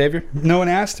Lord and Savior? No one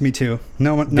asked me to.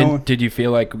 No one. Did you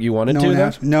feel like you wanted no to? One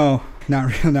asked, no,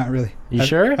 not really. You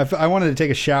sure? I wanted to take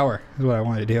a shower. Is what I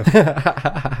wanted to do.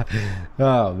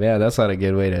 Oh man, that's not a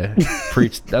good way to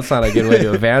preach. That's not a good way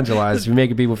to evangelize. You're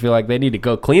making people feel like they need to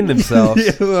go clean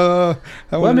themselves. Well,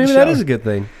 maybe that is a good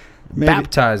thing. Maybe.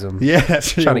 Baptize them. Yeah,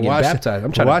 that's I'm trying to get baptized.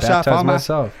 I'm trying to baptize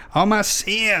myself. All my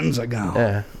sins are gone.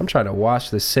 Yeah, I'm trying to wash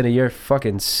the sin of your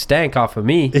fucking stank off of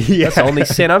me. Yeah. That's the only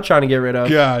sin I'm trying to get rid of.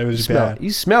 God, it was bad. You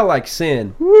smell like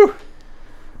sin. Woo.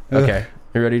 Okay,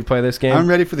 you ready to play this game? I'm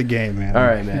ready for the game, man. All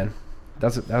right, man.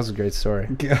 That was a great story.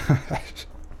 Gosh.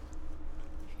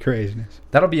 Craziness.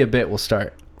 That'll be a bit. We'll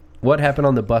start. What happened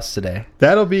on the bus today?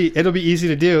 It'll be easy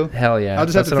to do. Hell yeah. I'll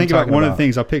just have to think about one of the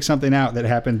things. I'll pick something out that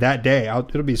happened that day.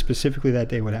 It'll be specifically that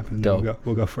day what happened. And then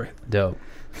we'll go for it. Dope.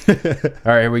 All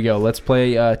right, here we go. Let's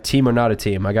play Team or Not a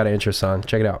Team. I got an intro song.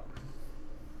 Check it out.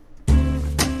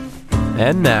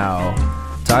 And now,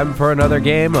 time for another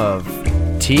game of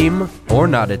Team or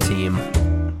Not a Team.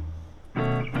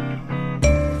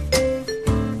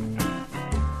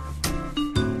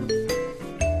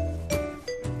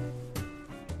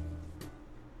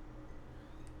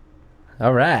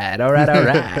 All right.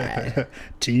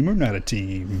 Team or not a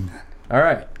team? All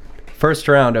right. First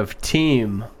round of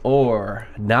Team or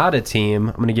Not a Team.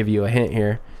 I'm going to give you a hint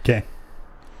here. Okay.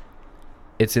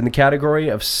 It's in the category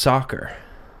of soccer.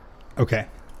 Okay.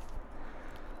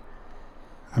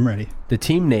 I'm ready. The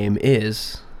team name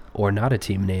is, or not a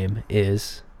team name,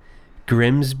 is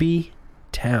Grimsby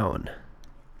Town.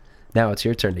 Now it's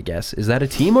your turn to guess. Is that a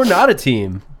team or not a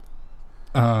team?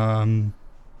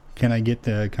 Can I get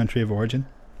the country of origin?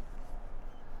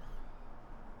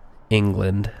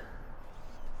 England.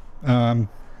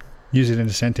 Use it in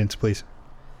a sentence, please.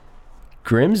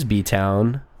 Grimsby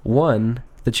Town won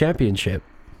the championship.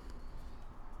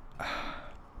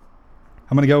 I'm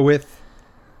going to go with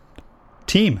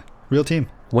team. Real team.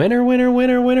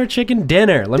 Winner, chicken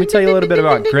dinner. Let me tell you a little bit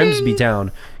about Grimsby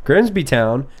Town. Grimsby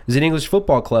Town is an English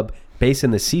football club based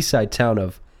in the seaside town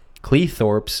of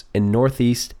Cleethorpes in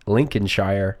northeast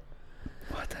Lincolnshire.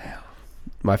 What the hell?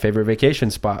 My favorite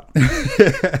vacation spot.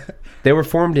 They were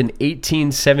formed in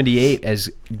 1878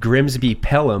 as Grimsby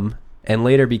Pelham and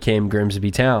later became Grimsby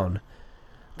Town.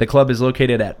 The club is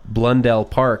located at Blundell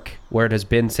Park, where it has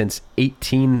been since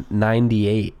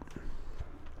 1898.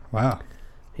 Wow.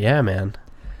 Yeah, man.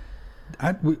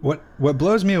 What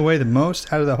blows me away the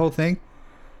most out of the whole thing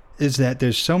is that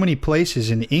there's so many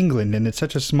places in England, and it's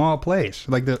such a small place.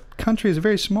 Like, the country is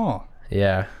very small.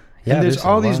 Yeah. And there's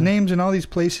all these names and all these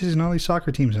places and all these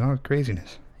soccer teams and all that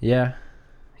craziness. Yeah.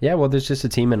 Yeah, well, there's just a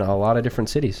team in a lot of different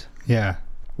cities. Yeah.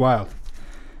 Wild.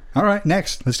 All right,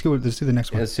 next. Let's do the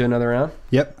next one. Let's do another round?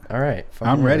 Yep. All right.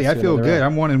 I'm ready. I feel good.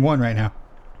 I'm 1-1 right now.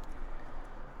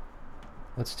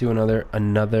 Let's do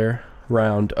another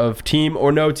round of Team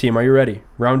or No Team. Are you ready?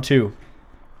 Round 2.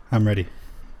 I'm ready.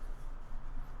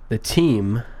 The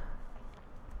team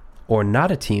or not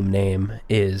a team name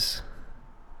is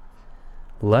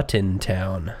Luton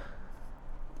Town.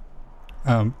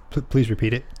 Please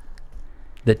repeat it.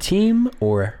 The team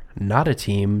or not a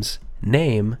team's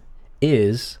name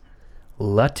is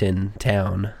Luton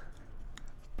Town.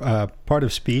 Part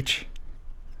of speech.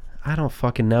 I don't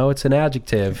fucking know. It's an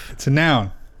adjective. It's a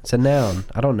noun. It's a noun.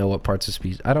 I don't know what parts of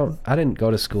speech. I didn't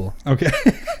go to school. Okay.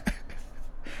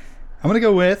 I'm going to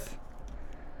go with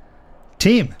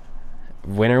team.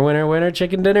 Winner,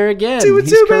 chicken dinner again.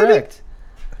 He's correct.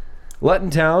 Luton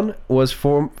Town was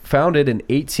founded in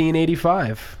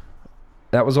 1885.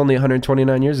 That was only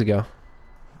 129 years ago.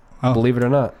 Oh, Believe it or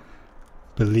not.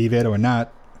 believe it or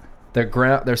not.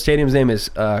 Their stadium's name is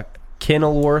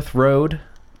Kenilworth Road.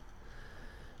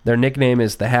 Their nickname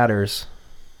is the Hatters.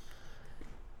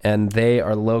 And they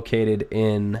are located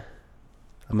in,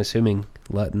 I'm assuming,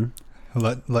 Luton.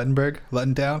 Luttenberg?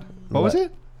 Luton Town? What was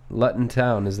it? Luton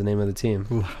Town is the name of the team.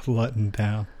 Luton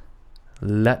Town.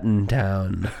 Luton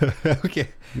Town. Okay.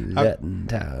 Luton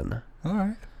Town. All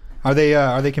right. Are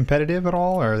they competitive at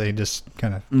all, or are they just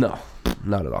kind of... No,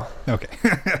 not at all. Okay.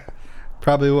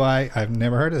 Probably why I've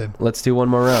never heard of them. Let's do one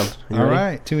more round. You All ready?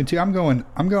 right, 2-2.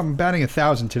 I'm going batting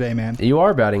 1,000 today, man. You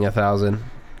are batting 1,000.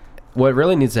 What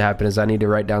really needs to happen is I need to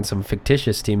write down some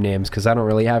fictitious team names because I don't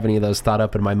really have any of those thought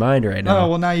up in my mind right now. Oh,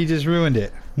 well, now you just ruined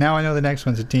it. Now I know the next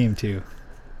one's a team, too.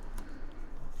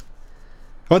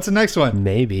 What's the next one?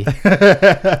 Maybe.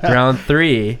 Round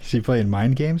 3 Is he playing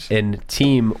mind games? in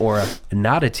team or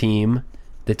not a team.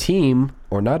 The team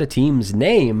or not a team's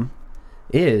name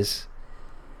is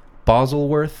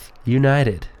Bosworth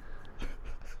United.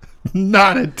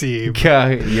 Not a team.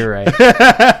 You're right.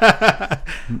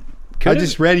 I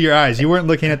just read your eyes. You weren't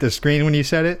looking at the screen when you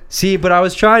said it? See, but I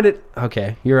was trying to...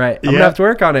 Okay, you're right. I'm going Yeah. to have to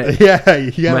work on it. Yeah,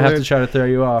 you I might have gotta to try to throw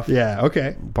you off. Yeah,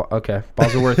 okay. Okay.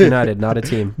 Bosworth United, not a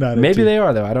team. Not a Maybe team. they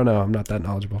are, though. I don't know. I'm not that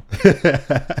knowledgeable.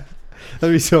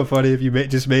 That'd be so funny if you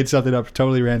just made something up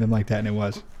totally random like that, and it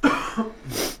was.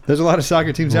 There's a lot of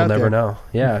soccer teams We'll out never there. know.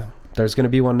 Yeah, there's going to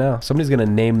be one now. Somebody's going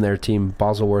to name their team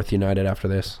Bosworth United after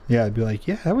this. Yeah, I'd be like,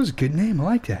 yeah, that was a good name. I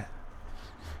like that.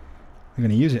 I'm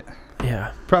going to use it.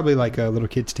 Yeah. Probably like a little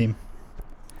kids team.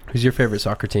 Who's your favorite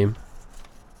soccer team?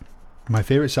 My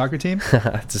favorite soccer team?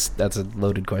 That's a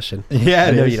loaded question. Yeah,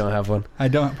 I know is. you don't have one. I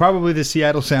don't. Probably the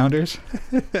Seattle Sounders.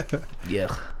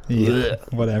 Yeah. Yeah,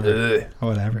 whatever. Ugh.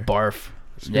 Whatever. Barf.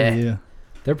 Screw Yeah. you.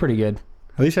 They're pretty good.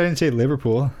 At least I didn't say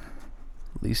Liverpool.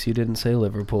 At least you didn't say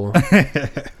Liverpool.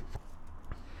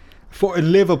 For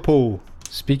Liverpool.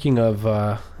 Speaking of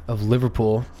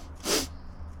Liverpool.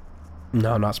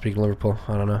 No, I'm not speaking of Liverpool.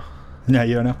 I don't know. No,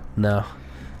 you don't know.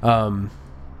 No.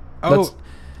 Oh,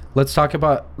 Let's talk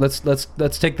about let's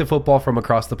take the football from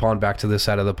across the pond back to this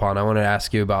side of the pond. I want to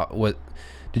ask you about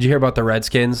did you hear about the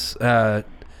Redskins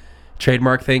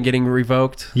trademark thing getting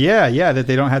revoked? yeah, that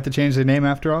they don't have to change their name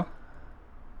after all.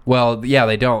 Well, yeah,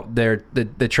 they don't. They're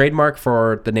the trademark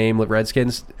for the name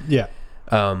Redskins. Yeah,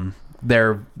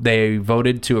 They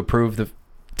voted to approve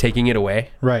taking it away,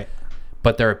 right.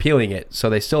 but they're appealing it, so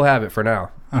they still have it for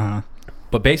now. Uh-huh.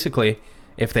 But basically,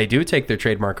 if they do take their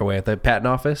trademark away at the patent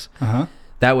office, Uh-huh.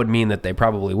 that would mean that they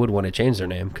probably would want to change their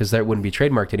name because that wouldn't be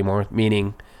trademarked anymore,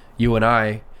 meaning you and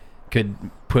I could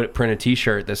print a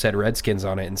T-shirt that said Redskins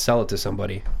on it and sell it to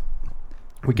somebody.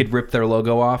 We could rip their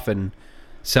logo off and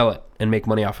sell it and make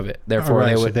money off of it. Therefore,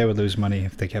 Right, they so they would lose money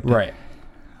if they kept it. right.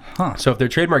 Huh. So if their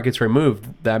trademark gets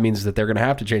removed, that means that they're going to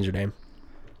have to change their name.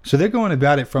 So they're going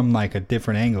about it from like a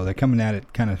different angle. They're coming at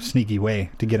it kind of sneaky way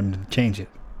to get them to change it.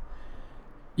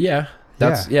 Yeah,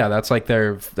 that's like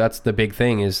that's the big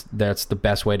thing is that's the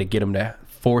best way to get them to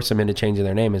force them into changing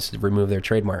their name is to remove their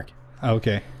trademark.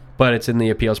 Okay. But it's in the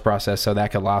appeals process, so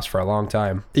that could last for a long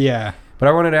time. Yeah. But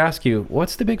I wanted to ask you,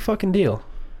 what's the big fucking deal?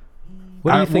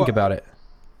 What do you think about it?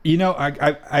 You know,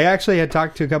 I actually had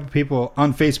talked to a couple people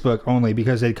on Facebook only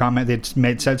because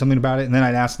they'd said something about it, and then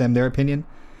I'd ask them their opinion.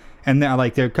 And there are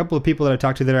a couple of people that I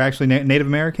talked to that are actually Native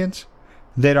Americans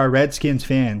that are Redskins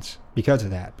fans because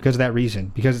of that reason,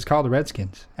 because it's called the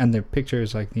Redskins, and their picture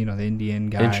is like the Indian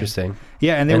guy. Interesting.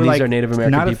 Yeah, and they And were these like are Native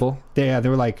American people? They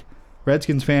were like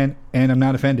Redskins fan, and I'm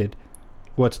not offended.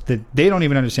 They don't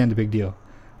even understand the big deal.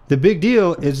 The big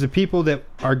deal is the people that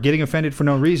are getting offended for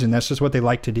no reason. That's just what they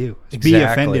like to do. Be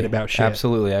offended about shit.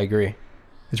 Absolutely, I agree.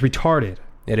 It's retarded.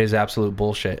 It is absolute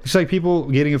bullshit. It's like people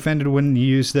getting offended when you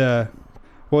use the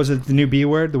new B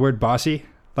word, the word bossy.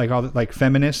 Like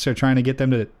feminists are trying to get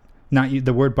them to not use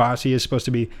the word bossy is supposed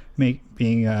to be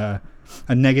being a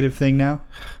negative thing now,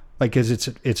 like because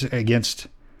it's against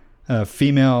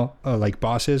female like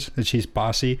bosses that she's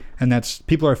bossy, and that's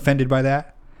people are offended by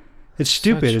that. It's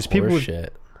stupid. Such It's people horseshit.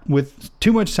 with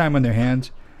too much time on their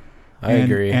hands. I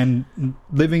agree. And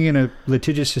living in a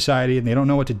litigious society, and they don't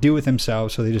know what to do with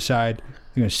themselves, so they decide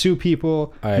they're going to sue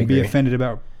people and be agree. offended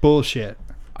about bullshit.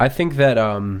 I think that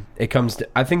it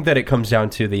comes down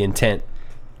to the intent.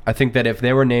 I think that if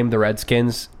they were named the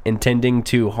Redskins intending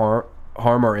to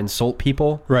harm or insult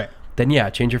people, Right. then yeah,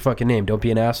 change your fucking name. Don't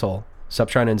be an asshole. Stop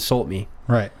trying to insult me.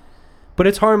 Right. But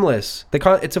it's harmless.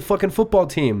 It's a fucking football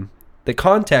team. The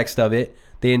context of it,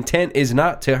 The intent is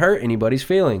not to hurt anybody's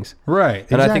feelings. Right.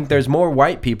 And I think there's more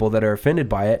white people that are offended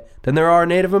by it than there are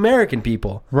Native American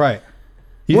people. Right.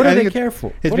 What do they care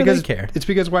for? It's what because, do they care? It's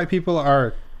because white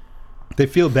people they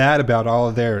feel bad about all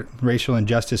of their racial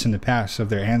injustice in the past of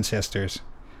their ancestors.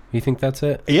 You think that's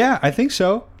it? Yeah, I think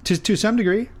so. To some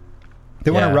degree.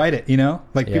 They want to right it,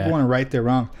 Like, people want to right their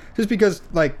wrong. Just because,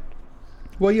 like,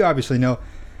 well, you obviously know,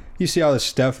 you see all this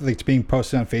stuff that's being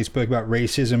posted on Facebook about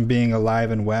racism being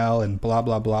alive and well and blah,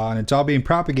 blah, blah. And it's all being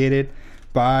propagated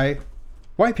by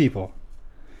white people.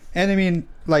 And, I mean,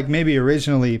 like, maybe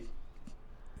originally,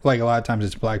 like, a lot of times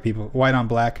it's black people, white on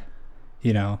black,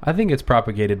 I think it's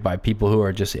propagated by people who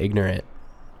are just ignorant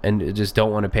and just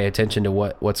don't want to pay attention to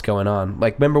what's going on.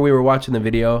 Like, remember we were watching the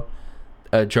video,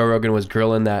 Joe Rogan was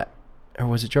grilling that, or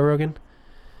was it Joe Rogan?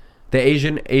 The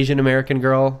Asian American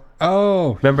girl.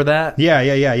 Oh. Remember that?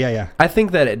 Yeah. I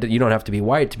think that you don't have to be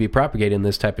white to be propagating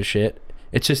this type of shit.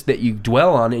 It's just that you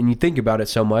dwell on it and you think about it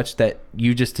so much that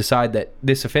you just decide that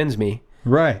this offends me.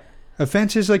 Right.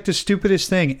 Offense is like the stupidest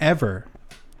thing ever.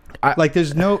 Like,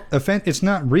 there's no offense. It's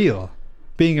not real.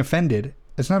 Being offended.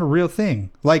 It's not a real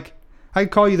thing. Like, I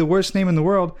could call you the worst name in the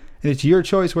world, and it's your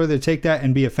choice whether to take that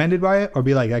and be offended by it or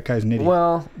be like, that guy's an idiot.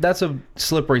 Well, that's a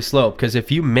slippery slope, because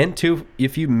if you meant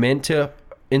to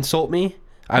insult me,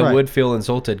 I would feel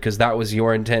insulted because that was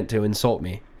your intent to insult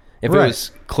me. If it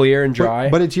was clear and dry.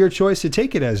 But it's your choice to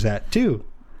take it as that too.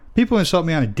 People insult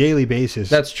me on a daily basis.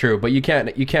 That's true, but you can't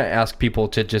ask people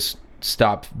to just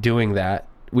stop doing that.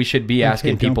 We should be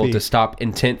asking people to stop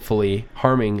intentfully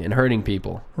harming and hurting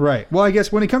people. Right. Well, I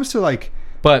guess when it comes to, like,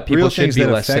 but people should be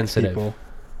less sensitive. People,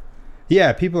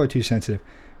 yeah, people are too sensitive.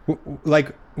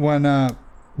 Like, when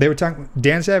they were talking,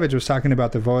 Dan Savage was talking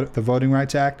about the Voting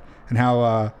Rights Act and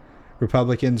how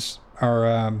Republicans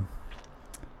are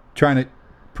trying to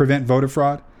prevent voter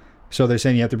fraud. So they're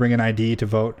saying you have to bring an ID to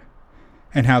vote,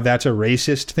 and how that's a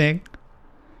racist thing.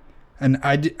 And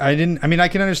I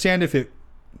can understand if it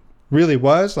really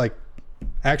was, like,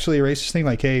 actually a racist thing,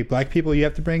 like, hey, black people you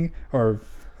have to bring, or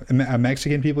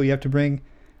Mexican people you have to bring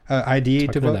ID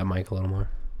to vote. That mic a little more.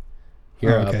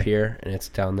 You're up here, and it's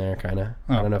down there, kind of.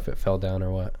 I don't know if it fell down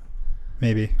or what.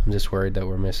 Maybe. I'm just worried that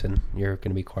we're missing. You're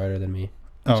going to be quieter than me.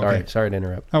 Oh, sorry to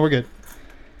interrupt. Oh, we're good.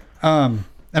 And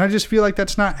I just feel like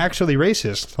that's not actually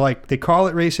racist. Like, they call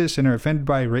it racist and are offended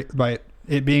by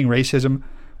it being racism,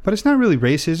 but it's not really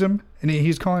racism. And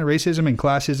he's calling it racism and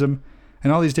classism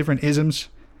and all these different isms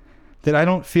that I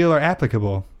don't feel are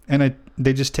applicable. And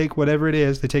they just take whatever it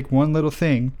is. They take one little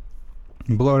thing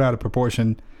and blow it out of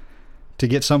proportion to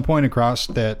get some point across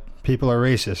that people are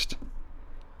racist.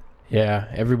 Yeah,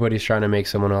 everybody's trying to make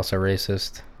someone else a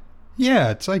racist.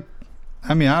 Yeah, it's like,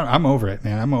 I mean, I'm over it,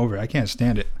 man. I'm over it. I can't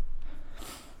stand it.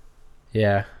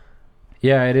 Yeah.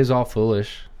 Yeah, it is all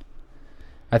foolish.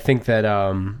 I think that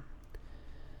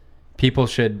people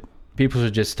should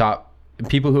just stop.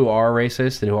 People who are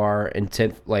racist and who are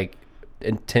intentfully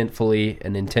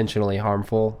and intentionally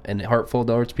harmful and hurtful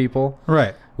towards people,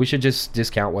 right? We should just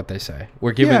discount what they say.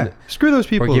 Screw those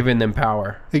people. We're giving them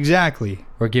power. Exactly.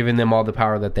 We're giving them all the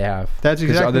power that they have. That's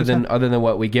exactly. Other than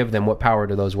what we give them, what power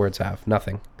do those words have?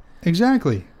 Nothing.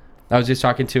 Exactly. I was just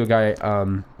talking to a guy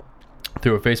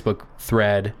through a Facebook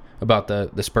thread about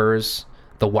the Spurs,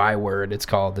 the Y word. It's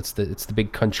called. It's the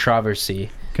big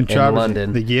controversy in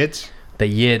London. The Yids. The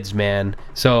Yids, man.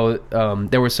 So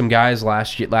there were some guys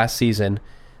last season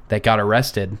that got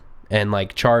arrested and,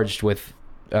 like, charged with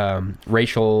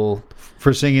racial,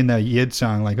 for singing the Yid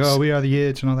song, like, oh, we are the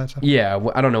Yids and all that stuff. Yeah,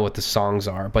 I don't know what the songs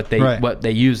are, but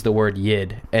they use the word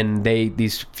Yid, and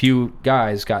these few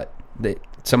guys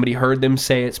somebody heard them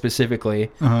say it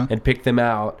specifically and picked them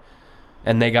out,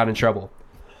 and they got in trouble.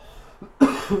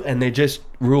 And they just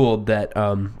ruled that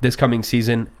this coming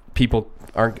season,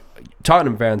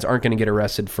 Tottenham fans aren't going to get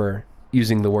arrested for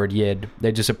using the word Yid.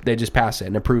 They just passed it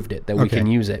and approved it that we can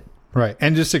use it. Right.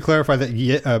 And just to clarify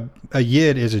that a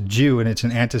Yid is a Jew, and it's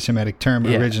an anti-Semitic term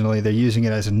originally. They're using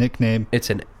it as a nickname. It's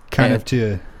an kind of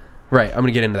to... Right. I'm going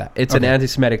to get into that. It's an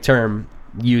anti-Semitic term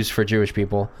used for Jewish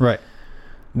people. Right.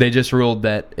 They just ruled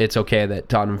that it's okay that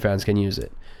Tottenham fans can use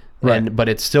it. Right. But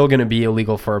it's still going to be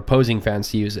illegal for opposing fans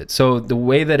to use it. So the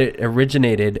way that it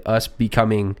originated, us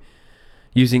becoming...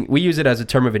 we use it as a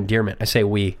term of endearment. I say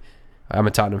we. I'm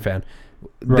a Tottenham fan.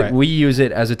 Right. We use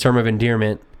it as a term of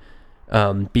endearment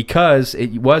because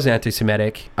it was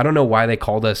anti-Semitic. I don't know why they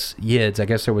called us Yids. I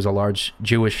guess there was a large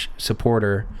Jewish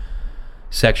supporter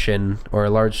section or a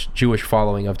large Jewish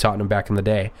following of Tottenham back in the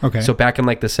day. Okay. So back in,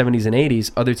 like, the 70s and 80s,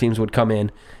 other teams would come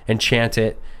in and chant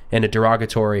it in a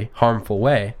derogatory, harmful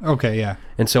way. Okay, yeah.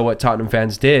 And so what Tottenham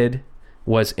fans did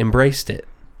was embraced it.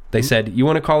 They said, "You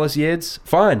want to call us Yids?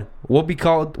 Fine. We'll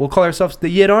call ourselves the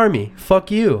Yid Army. Fuck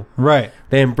you." Right.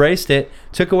 They embraced it,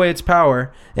 took away its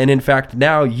power, and in fact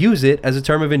now use it as a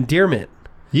term of endearment.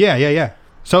 Yeah.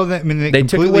 So that, I mean, they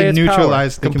took away completely its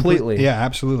neutralized power. Completely. Yeah,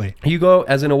 absolutely. You go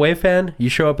as an away fan, you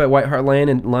show up at White Hart Lane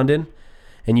in London,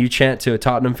 and you chant to a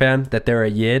Tottenham fan that they're a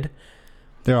Yid.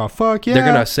 They're all, fuck yeah. They're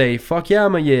gonna say, "Fuck yeah,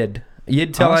 I'm a Yid.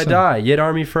 Yid till I die. Yid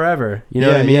Army forever." You know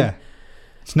what I mean? Yeah.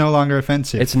 It's no longer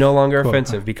offensive. It's no longer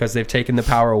offensive because they've taken the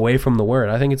power away from the word.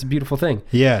 I think it's a beautiful thing.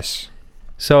 Yes.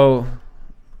 So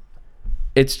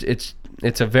it's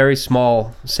a very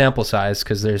small sample size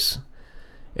because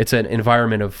it's an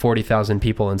environment of 40,000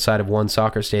 people inside of one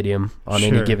soccer stadium on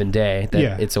any given day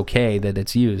that it's okay that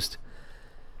it's used.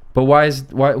 But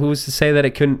who's to say that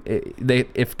it couldn't?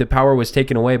 If the power was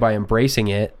taken away by embracing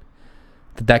it,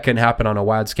 that couldn't happen on a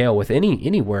wide scale with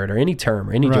any word or any term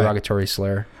or any derogatory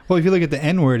slur. Well, if you look at the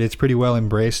N word, it's pretty well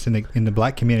embraced in the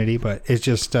black community, but it's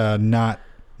just not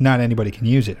anybody can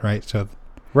use it, right? So,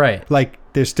 like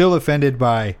they're still offended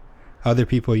by other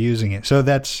people using it. So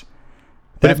that's.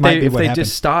 But if they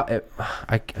just stop it,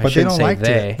 I shouldn't say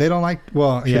they. They don't like.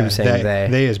 Well, yeah,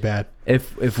 they is bad.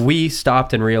 If we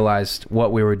stopped and realized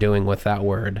what we were doing with that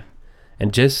word,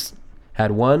 and just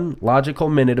had one logical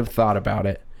minute of thought about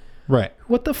it, right?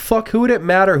 What the fuck? Who would it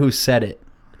matter who said it?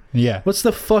 Yeah. What's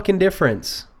the fucking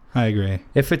difference? I agree.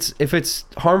 If it's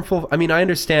harmful, I mean, I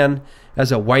understand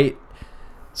as a white,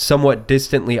 somewhat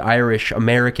distantly Irish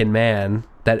American man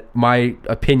that my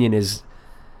opinion is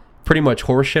pretty much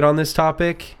horseshit on this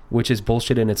topic, which is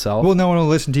bullshit in itself. Well, no one will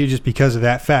listen to you just because of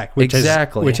that fact, which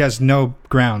has no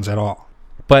grounds at all.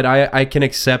 But I can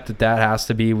accept that has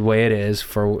to be the way it is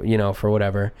for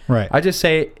whatever. Right. I just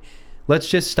say, let's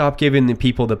just stop giving the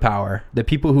people the power. The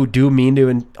people who do mean to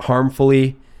and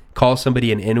harmfully call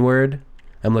somebody an N-word.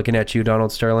 I'm looking at you,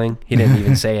 Donald Sterling. He didn't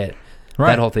even say it. Right.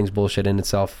 That whole thing's bullshit in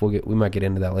itself. We might get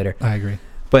into that later. I agree.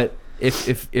 But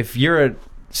if you're a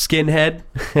skinhead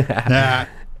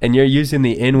and you're using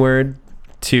the N-word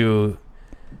to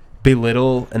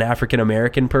belittle an African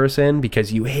American person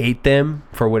because you hate them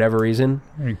for whatever reason,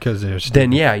 because they're stupid,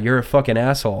 then yeah, you're a fucking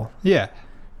asshole. Yeah.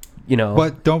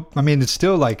 But it's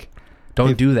still like,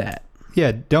 don't do that.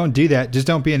 Yeah, don't do that. Just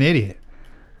don't be an idiot.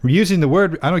 Using the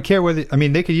word, I don't care whether,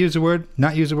 they could use the word,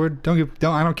 not use the word.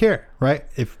 I don't care, right?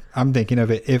 If I'm thinking of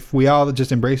it, if we all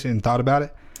just embraced it and thought about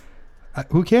it,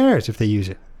 who cares if they use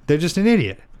it? They're just an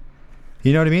idiot.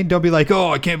 You know what I mean? Don't be like,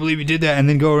 oh, I can't believe you did that, and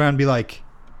then go around and be like,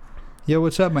 yo,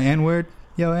 what's up, my N-word?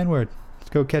 Yo, N-word. Let's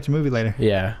go catch a movie later.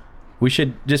 Yeah.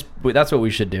 That's what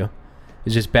we should do,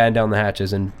 is just batten down the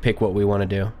hatches and pick what we want to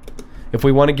do. If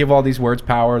we want to give all these words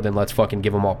power, then let's fucking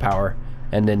give them all power.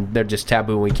 And then they're just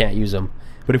taboo and we can't use them.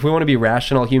 But if we want to be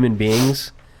rational human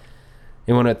beings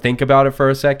and want to think about it for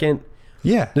a second,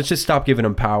 let's just stop giving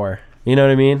them power. You know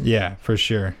what I mean? Yeah, for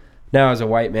sure. Now, as a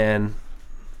white man,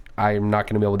 I'm not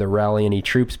going to be able to rally any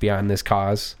troops behind this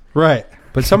cause. Right.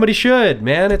 But somebody should,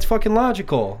 man. It's fucking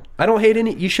logical.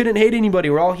 You shouldn't hate anybody.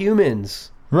 We're all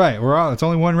humans. Right. It's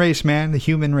only one race, man. The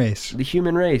human race. The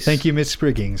human race. Thank you, Miss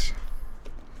Spriggins.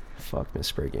 Fuck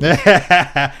Miss Spriggins.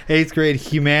 8th grade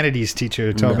humanities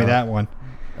teacher told me that one.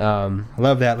 I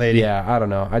love that lady. Yeah, I don't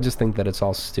know. I just think that it's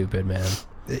all stupid, man.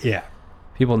 Yeah.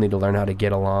 People need to learn how to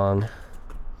get along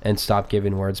and stop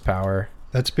giving words power.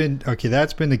 That's been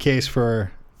the case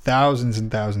for thousands and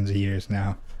thousands of years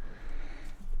now.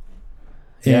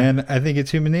 Yeah. And I think it's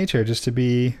human nature just to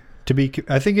be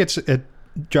I think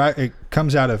it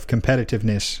comes out of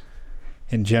competitiveness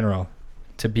in general.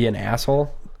 To be an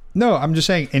asshole? No, I'm just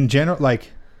saying in general,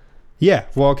 like, yeah.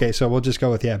 Well, okay, so we'll just go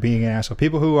with being an asshole.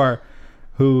 People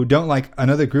who don't like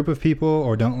another group of people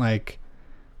or don't like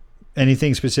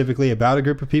anything specifically about a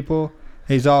group of people.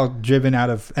 He's all driven out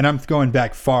of, and I'm going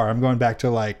back far. I'm going back to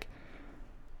like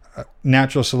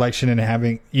natural selection and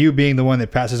having you being the one that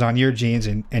passes on your genes,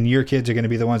 and your kids are going to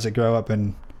be the ones that grow up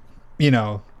and,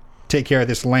 take care of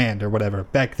this land or whatever.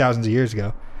 Back thousands of years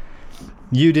ago,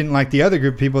 you didn't like the other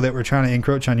group of people that were trying to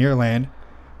encroach on your land.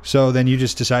 So then you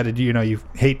just decided, you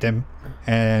hate them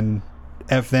and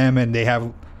F them, and they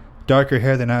have darker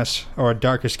hair than us or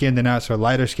darker skin than us or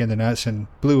lighter skin than us and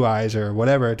blue eyes or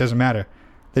whatever. It doesn't matter.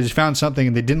 They just found something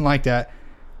and they didn't like that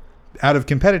out of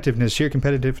competitiveness, sheer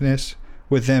competitiveness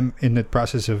with them in the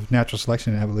process of natural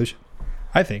selection and evolution,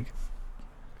 I think.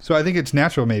 So I think it's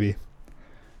natural maybe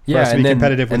for us to be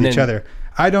competitive with each other.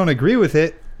 I don't agree with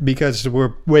it because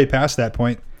we're way past that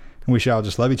point and we should all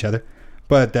just love each other.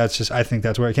 But I think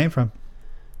that's where it came from.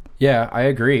 Yeah, I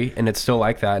agree. And it's still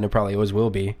like that, and it probably always will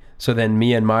be. So then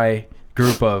me and my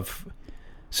group of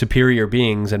superior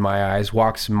beings in my eyes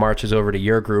marches over to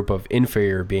your group of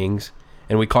inferior beings,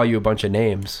 and we call you a bunch of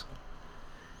names,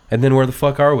 and then where the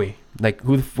fuck are we? Like,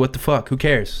 what the fuck? Who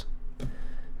cares?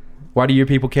 Why do your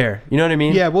people care? You know what I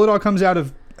mean? Yeah, well, it all comes out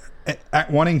of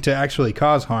wanting to actually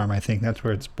cause harm. I think that's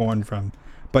where it's born from.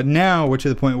 But now we're to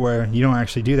the point where you don't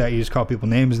actually do that. You just call people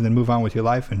names and then move on with your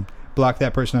life and block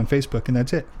that person on Facebook, and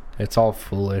that's it. It's all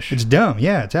foolish. It's dumb.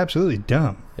 Yeah, it's absolutely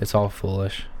dumb. It's all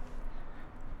foolish.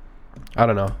 I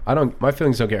don't know. My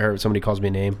feelings don't get hurt if somebody calls me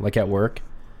a name, like at work.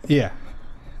 Yeah.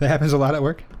 That happens a lot at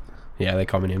work? Yeah, they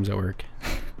call me names at work.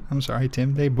 I'm sorry,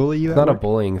 Tim. They bully you It's at not work? a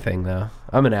bullying thing, though.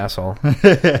 I'm an asshole.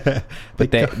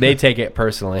 But they take it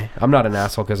personally. I'm not an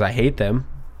asshole because I hate them.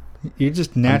 You're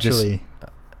just naturally...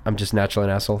 I'm just naturally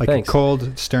an asshole. like Thanks. a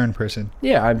cold, stern person.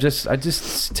 Yeah, I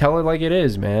just tell it like it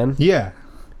is, man. Yeah.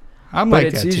 I'm But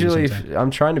like it's that usually too sometimes.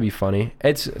 I'm trying to be funny.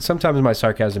 It's sometimes my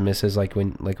sarcasm misses, like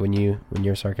when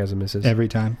your sarcasm misses. Every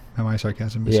time my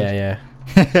sarcasm misses. Yeah,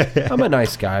 yeah. I'm a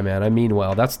nice guy, man. I mean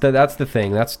well. That's the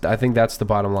thing. I think that's the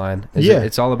bottom line. Yeah.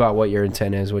 It's all about what your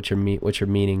intent is, what your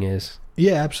meaning is.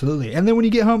 Yeah, absolutely. And then when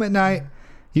you get home at night,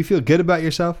 you feel good about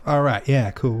yourself. All right,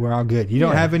 yeah, cool. We're all good. You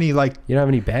don't Yeah. have any like You don't have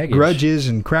any baggage. grudges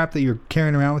and crap that you're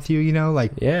carrying around with you. You know,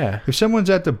 like Yeah. if someone's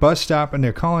at the bus stop and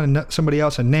they're calling somebody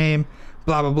else a name,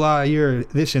 blah blah blah, you're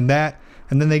this and that,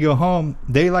 and then they go home,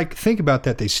 they like think about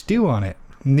that. They stew on it.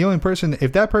 And the only person,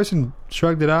 if that person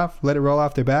shrugged it off, let it roll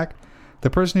off their back, the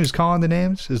person who's calling the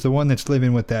names is the one that's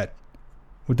living with that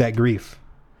grief.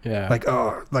 Yeah. Like,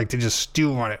 oh, like they just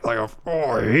stew on it. Like, oh,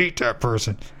 I hate that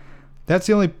person. That's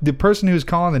the person who's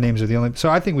calling the names are the only. So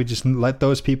I think we just let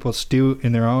those people stew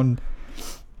in their own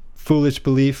foolish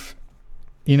belief,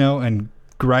 you know, and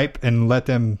gripe, and let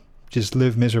them just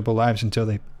live miserable lives until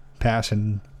they pass,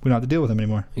 and we don't have to deal with them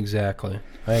anymore. Exactly.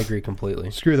 I agree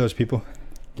completely. Screw those people.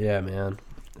 Yeah, man.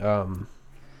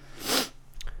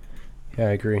 Yeah,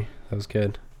 I agree. That was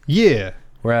good. Yeah.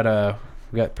 We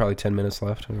got probably 10 minutes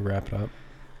left. We'll wrap it up.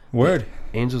 Word.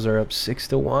 Angels are up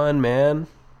 6-1, man.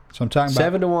 So I'm talking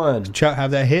about 7-1. Chuck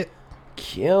have that hit.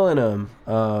 Killing him.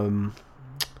 I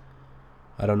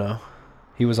don't know.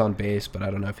 He was on base, but I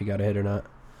don't know if he got a hit or not.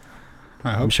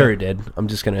 I hope I'm sure he did. I'm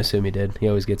just gonna assume he did. He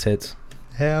always gets hits.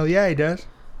 Hell yeah, he does.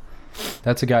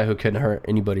 That's a guy who couldn't hurt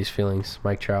anybody's feelings.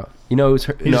 Mike Trout. You know who's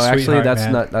hurt? He's No, a actually, sweetheart, that's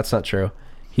man. not true.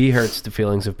 He hurts the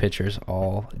feelings of pitchers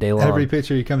all day long. Every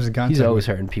pitcher he comes in contact He's always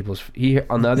with. hurting people's.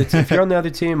 On the other team, if you're on the other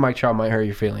team, Mike Trout might hurt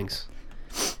your feelings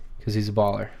because he's a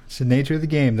baller. It's the nature of the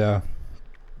game, though.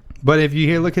 But if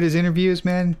you look at his interviews,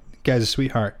 man, the guy's a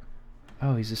sweetheart.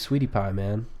 Oh, he's a sweetie pie,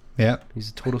 man. Yeah. He's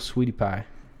a total sweetie pie.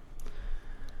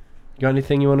 You got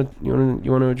anything you want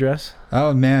to address?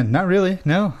 Oh man, not really.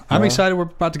 No, I'm No? excited. We're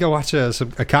about to go watch a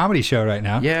comedy show right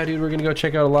now. Yeah, dude, we're gonna go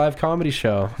check out a live comedy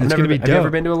show. It's gonna be Have you ever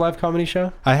dope. been to a live comedy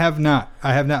show? I have not.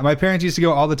 My parents used to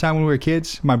go all the time when we were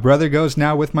kids. My brother goes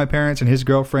now with my parents and his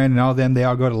girlfriend and all of them. They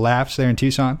all go to Laughs there in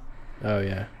Tucson, Oh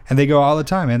yeah. and they go all the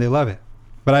time, and they love it.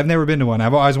 But I've never been to one. I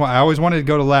always wanted to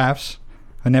go to Laughs.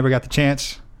 I never got the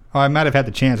chance. Oh, I might have had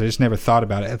the chance. I just never thought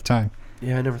about it at the time.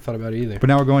 Yeah, I never thought about it either. But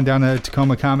now we're going down to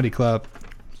Tacoma Comedy Club.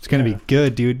 It's going to Yeah. be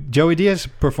good, dude. Joey Diaz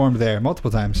performed there multiple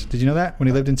times. Did you know that when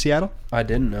he lived in Seattle? I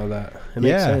didn't know that. It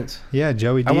makes Yeah. sense. Yeah,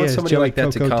 Joey I Diaz. want somebody Joey like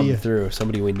that to Coco come Diaz. through.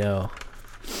 Somebody we know.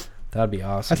 That'd be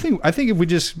awesome. I think if we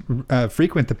just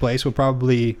frequent the place, we'll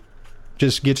probably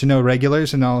just get to know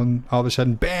regulars, and all of a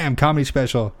sudden, bam, comedy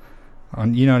special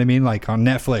on, you know what I mean, like on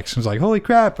Netflix. It's like, holy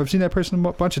crap, I've seen that person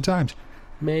a bunch of times.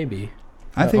 Maybe.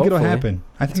 I think it'll hopefully. happen.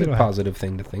 I It's think a it'll happen. positive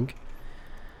thing to think.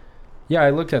 Yeah, I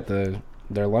looked at their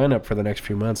lineup for the next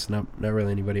few months. Not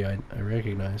really anybody I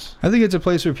recognize. I think it's a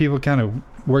place where people kind of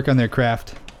work on their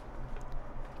craft,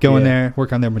 go in Yeah. there,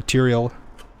 work on their material,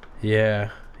 Yeah.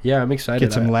 Yeah, I'm excited.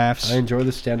 get some laughs. I enjoy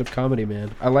the stand-up comedy,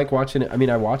 man. I like watching it. I mean,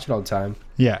 I watch it all the time.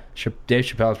 Yeah, Dave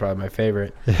Chappelle's probably my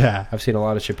favorite. yeah. I've seen a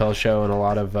lot of Chappelle's show and a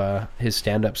lot of his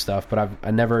stand-up stuff, but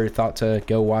I never thought to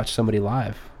go watch somebody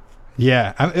live.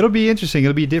 Yeah, it'll be interesting.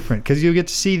 It'll be different because you'll get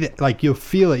to see that, like you'll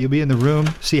feel it. You'll be in the room,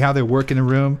 see how they work in the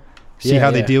room, see Yeah, how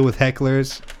they yeah. deal with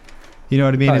hecklers. You know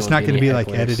what I mean? Probably It's not won't be going to be any like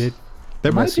hecklers. edited.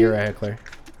 There might Unless be. you're a heckler.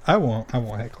 I won't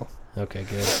heckle. Okay,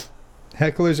 good.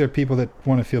 Hecklers are people that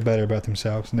want to feel better about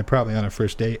themselves, and they're probably on a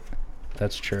first date.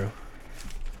 That's true.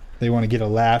 They want to get a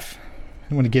laugh.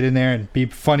 They want to get in there and be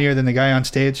funnier than the guy on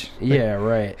stage. Like, Yeah,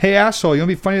 right. hey asshole, you want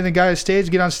to be funnier than the guy on stage?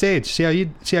 Get on stage. See how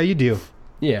you do.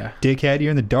 Yeah, Dickhead, you're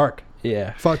in the dark.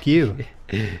 yeah. Fuck you.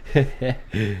 Uh,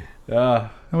 No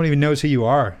one even knows who you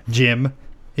are, Jim.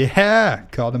 Yeah,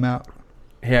 called him out.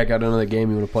 hey, I got another game.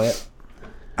 You want to play it?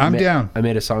 I'm down. I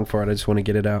made a song for it. I just want to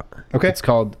get it out. Okay. It's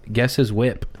called Guess His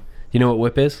Whip. You know what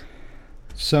whip is?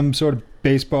 Some sort of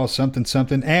baseball something,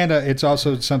 and it's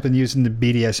also something used in the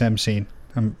BDSM scene.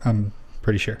 I'm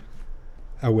pretty sure.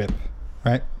 A whip.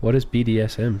 right? What is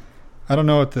BDSM? I don't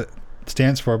know what that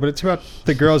stands for, but it's about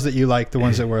the girls that you like, the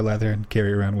ones that wear leather and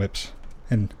carry around whips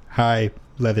and high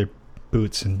leather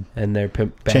boots and their back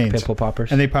chains. pimple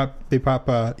poppers. And they pop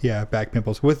back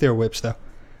pimples with their whips though.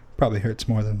 Probably hurts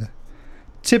more than the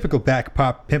typical back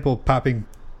pimple popping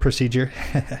procedure.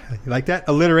 You like that?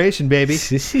 Alliteration, baby.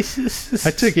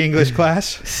 I took English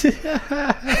class.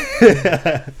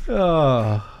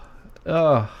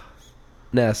 Oh,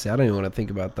 nasty. I don't even want to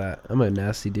think about that. I'm a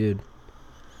nasty dude.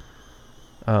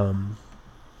 Let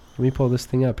me pull this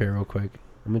thing up here real quick.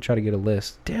 I'm gonna try to get a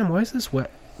list. Damn, why is this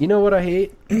wet? You know what I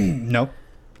hate? Nope.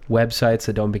 Websites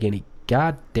that don't make any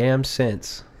goddamn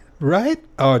sense. Right?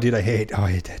 Oh, dude, I hate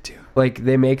that too. Like,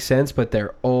 they make sense, but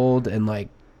they're old and like,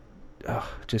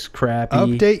 just crappy.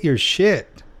 Update your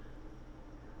shit.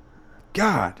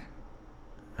 God.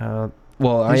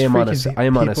 Well, I These am on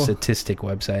freaking a people. statistic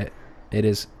website. It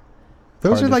is.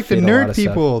 Those hard are to like the fit a lot nerd of stuff.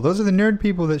 people. Those are the nerd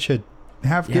people that should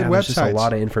have good There's websites. just a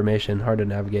lot of information, hard to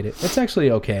navigate it. It's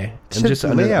actually okay. Just I'm just the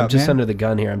under, layout, I'm just man. under the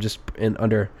gun here. I'm just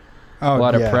under Oh, a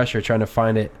lot of yeah. pressure trying to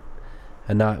find it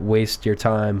and not waste your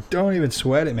time. Don't even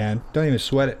sweat it, man. Don't even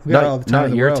sweat it. We got all the time in Not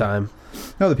the your world. time.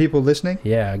 No, the people listening.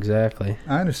 Yeah, exactly.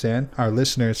 I understand. Our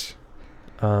listeners.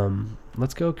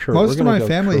 Let's go. Most we're of gonna my go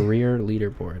family- career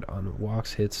leaderboard on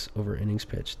walks, hits over innings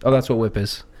pitched. Oh, that's what WHIP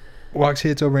is. Walks,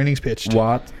 hits, over innings pitched.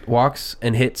 Walks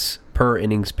and hits per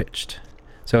innings pitched.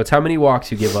 So it's how many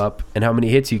walks you give up and how many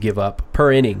hits you give up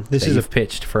per inning This that is you've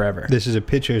pitched forever. This is a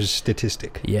pitcher's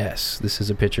statistic. Yes, this is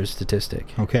a pitcher's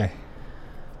statistic. Okay.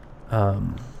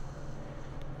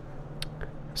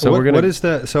 So we're gonna.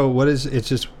 what is it's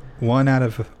just one out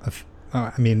of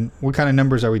I mean, what kind of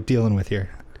numbers are we dealing with here?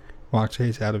 Walks,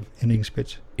 hits out of innings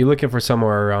pitched. You're looking for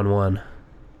somewhere around one.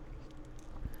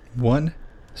 One?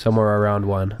 Somewhere around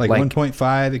one. Like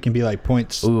 1.5, it can be like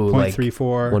points, like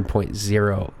 0.34.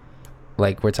 1.0.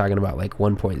 Like we're talking about like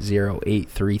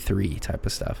 1.0833 type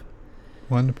of stuff.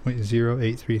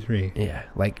 1.0833. Yeah,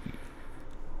 like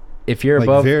if you're Like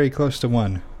above, very close to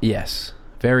 1. yes,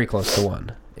 very close to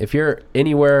 1. If you're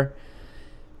anywhere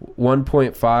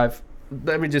 1.5,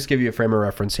 let me just give you a frame of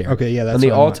reference here. Okay, yeah, that's on the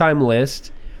what I want. all-time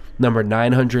list, number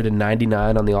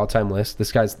 999 on the all-time list.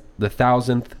 This guy's the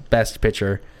 1,000th best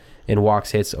pitcher in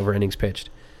walks, hits over innings pitched.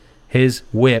 His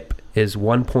WHIP is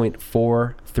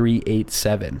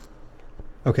 1.4387.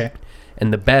 Okay.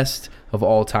 And the best of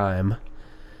all time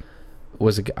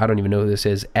was I don't even know who this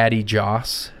is. Addy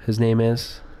Joss, his name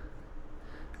is.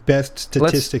 Best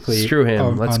statistically. Let's screw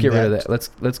him. Let's on get rid of that.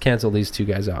 Let's cancel these two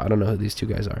guys out. I don't know who these two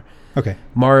guys are. Okay.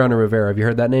 Mariano Rivera. Have you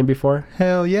heard that name before?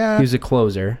 Hell yeah. He was a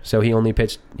closer, so he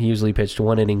usually pitched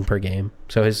 1 inning per game.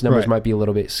 So his numbers Right. might be a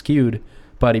little bit skewed,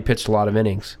 but he pitched a lot of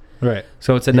innings. Right.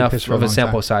 So it's He enough pitched for a of a long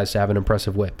sample time. size to have an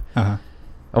impressive WHIP. Uh-huh.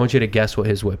 I want you to guess what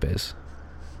his WHIP is.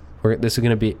 This is going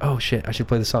to be, oh shit, I should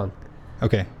play the song.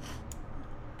 Okay.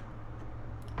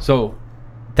 So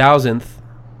 1,000th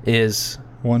is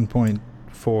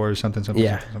 1.4 something.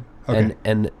 yeah. Something. Okay.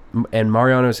 And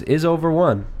Mariano's is over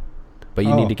 1, but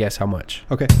you Oh. need to guess how much.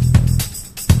 Okay.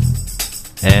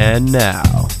 And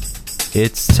now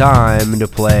it's time to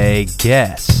play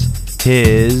Guess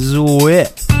His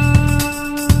WHIP.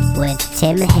 With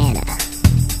Tim Hanna.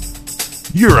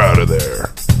 You're out of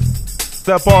there.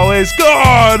 That ball is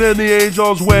gone and the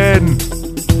Angels win.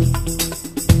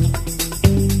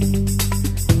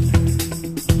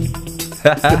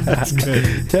 That's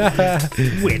good.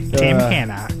 With Tim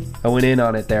Hanna. I went in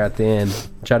on it there at the end.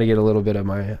 Try to get a little bit of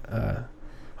my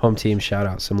home team shout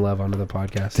out, some love onto the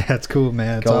podcast. That's cool,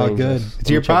 man. It's Go all Angels. good. Let It's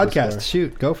me your check the podcast. score.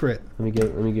 Shoot, go for it. Let me get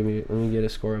a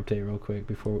score update real quick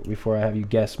before I have you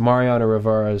guess Mariano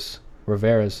Rivera's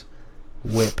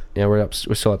WHIP. Yeah, we're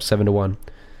still up 7-1.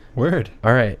 Word.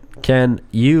 All right. Can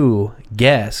you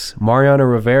guess Mariano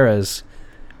Rivera's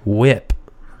WHIP?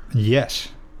 Yes,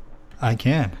 I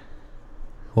can.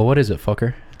 Well, what is it,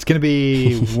 fucker? It's going to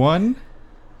be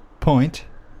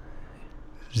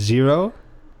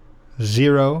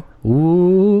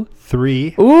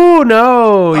 1.003. Ooh,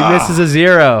 no! He misses a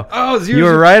 0. Oh, You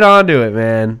were right onto it,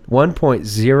 man.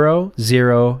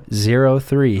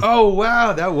 1.0003. Oh,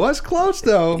 wow. That was close,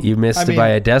 though. You missed it by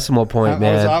a decimal point, I was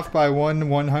man. off by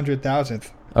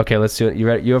 1/100,000th. Okay, let's do it. You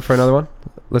ready? You up for another one?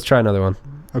 Let's try another one.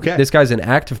 Okay. This guy's an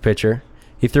active pitcher.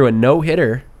 He threw a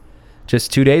no-hitter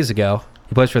just 2 days ago.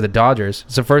 He plays for the Dodgers.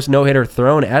 It's the first no-hitter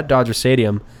thrown at Dodger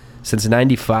Stadium since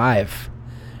 '95.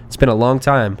 It's been a long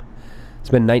time. It's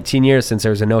been 19 years since there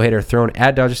was a no-hitter thrown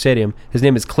at Dodger Stadium. His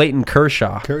name is Clayton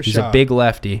Kershaw. He's a big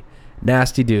lefty.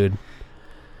 Nasty dude.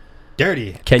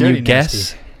 Dirty. Can Dirty you guess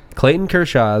nasty. Clayton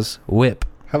Kershaw's WHIP?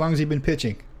 How long has he been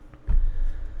pitching?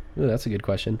 Ooh, that's a good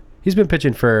question. He's been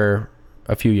pitching for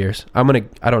a few years. I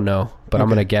don't know, but I'm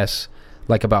Okay. gonna guess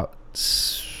like about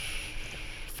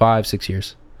 5-6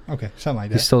 years. Okay, something like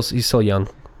that. He's still young.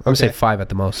 I'm gonna say Okay. 5 at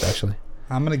the most, actually.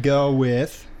 I'm going to go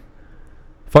with...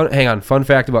 Fun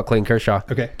fact about Clayton Kershaw.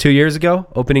 Okay. 2 years ago,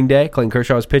 opening day, Clayton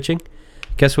Kershaw was pitching.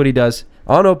 Guess what he does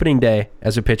on opening day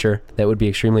as a pitcher? That would be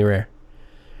extremely rare.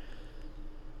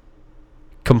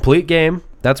 Complete game.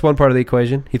 That's one part of the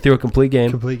equation. He threw a complete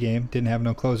game, Complete game. Didn't have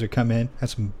no closer come in.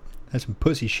 That's some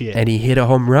pussy shit. and he hit a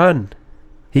home run.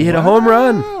 He hit a home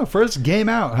run Wow, first game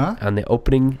out, huh? on the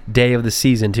opening day of the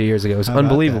season 2 years ago. It was How about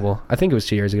unbelievable. I think it was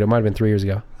 2 years ago. It might have been 3 years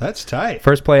ago. That's tight.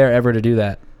 First player ever to do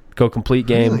that. Go complete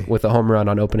game Really? with a home run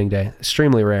on opening day.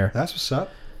 Extremely rare. That's what's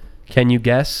up. Can you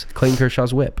guess Clayton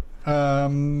Kershaw's whip?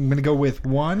 I'm going to go with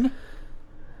 1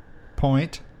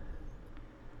 point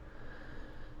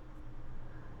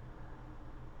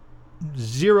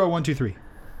 0-1-2-3.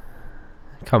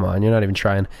 Come on, you're not even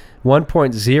trying.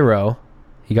 1.0.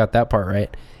 You got that part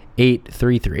right.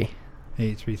 8.33.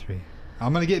 8-3-3.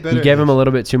 I'm going to get better. You at gave him this. a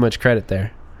little bit too much credit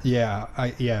there. Yeah,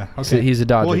 okay. He's a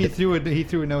Dodger. Well, he threw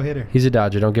a no-hitter. He's a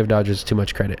Dodger. Don't give Dodgers too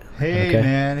much credit. Hey, okay?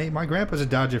 man. Hey, my grandpa's a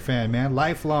Dodger fan, man.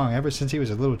 Lifelong, ever since he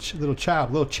was a little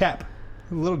child, little chap,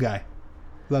 little guy.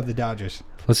 Love the Dodgers.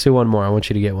 Let's do one more. I want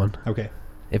you to get one. Okay.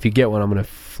 If you get one, I'm gonna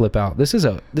flip out. This is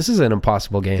an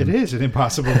impossible game. It is an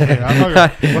impossible game. I'm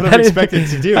not what I'm expecting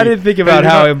to do. I didn't think about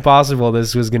how impossible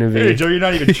this was gonna be. Hey, Joe, you're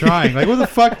not even trying. Like, what the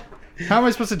fuck? How am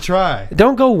I supposed to try?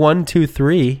 Don't go 1, 2,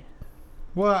 3.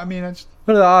 Well, I mean,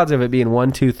 what are the odds of it being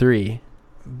 1, 2, 3?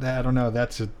 I don't know.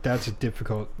 That's a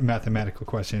difficult mathematical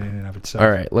question in and of itself.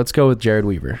 All right, let's go with Jared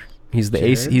Weaver. He's the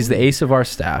ace. Jared He's the Weaver. ace of our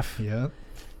staff. Yeah.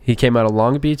 He came out of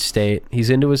Long Beach State. He's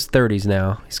into his 30s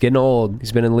now. He's getting old.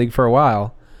 He's been in the league for a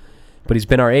while, but he's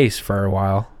been our ace for a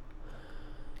while.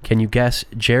 Can you guess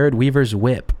Jared Weaver's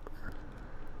whip?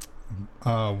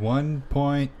 1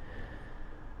 point.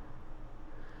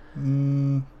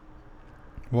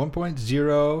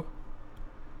 1.0.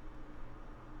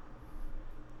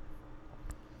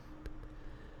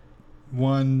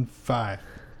 One 5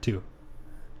 2.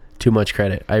 Too much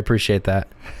credit. I appreciate that.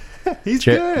 He's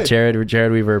good. Jared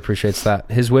Weaver appreciates that.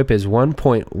 His whip is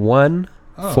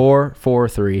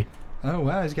 1.1443. Oh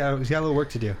wow, he's got a little work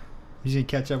to do. He's gonna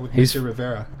catch up with He's- Mr.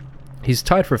 Rivera. He's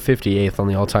tied for 58th on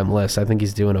the all-time list. I think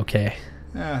he's doing okay.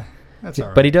 That's all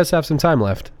right. But he does have some time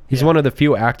left. He's Yeah. one of the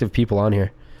few active people on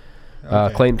here.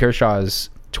 Okay. Clayton Kershaw is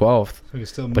 12th, So he can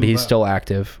still but move he's up. still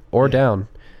active or Yeah. down.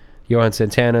 Johan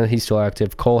Santana, he's still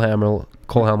active. Cole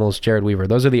Hamels, Jared Weaver.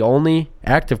 Those are the only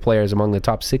active players among the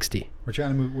top 60. We're trying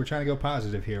to move. We're trying to go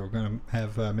positive here. We're gonna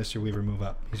have Mr. Weaver move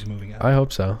up. He's moving up. I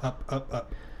hope so.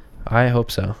 Up. I hope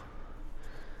so.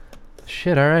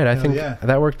 Shit, all right. I Hell think yeah.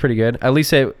 that worked pretty good. At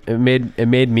least it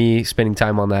made me spending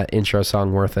time on that intro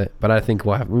song worth it. But I think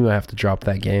we might have to drop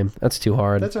that game. That's too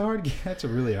hard. That's a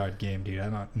really hard game, dude. I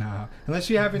don't know unless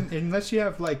you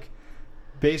have like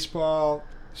baseball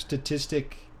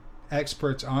statistic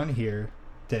experts on here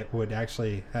that would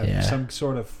actually have Yeah. some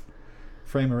sort of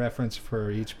frame of reference for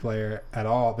each player at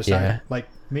all. Besides, Yeah. like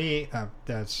me,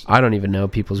 that's I don't even know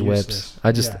people's Useless. whips.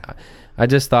 I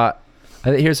just thought.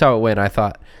 Here's how it went. I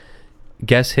thought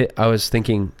guess hit. I was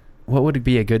thinking, what would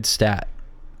be a good stat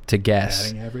to guess?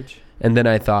 batting average. And then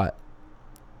I thought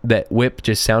that whip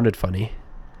just sounded funny.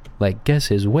 Like, guess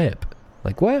his whip.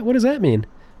 Like, what? What does that mean?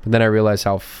 But then I realized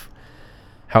how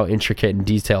intricate and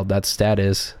detailed that stat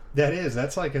is.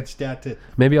 That's like a stat that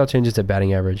Maybe I'll change it to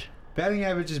batting average. batting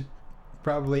average is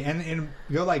probably and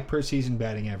go like per season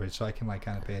batting average so I can like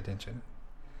kind of pay attention.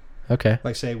 Okay.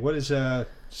 Like say what is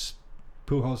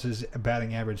Pujols'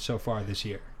 batting average so far this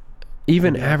year?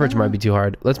 Even Yeah. average might be too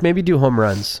hard. Let's maybe do home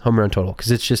run total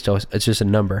because it's just a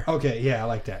number. Okay, yeah, I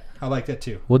like that. I like that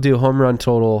too. We'll do home run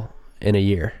total in a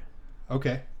year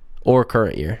Okay. or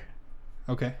current year.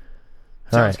 Okay.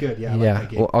 All Sounds right. good. Yeah, I like that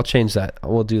game. Well, I'll change that.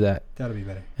 We'll do that, That'll be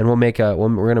better. and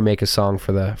we're gonna make a song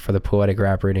for the poetic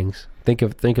rap readings. Think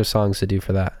of songs to do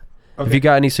for that. Okay. If you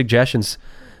got any suggestions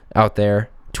out there,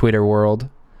 Twitter world,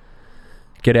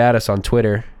 get at us on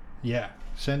Twitter. Yeah.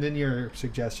 Send in your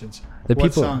suggestions. The What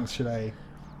people- songs should I?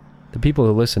 The people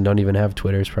who listen don't even have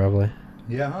Twitters, probably.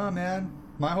 Yeah, man.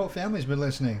 My whole family's been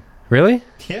listening. Really?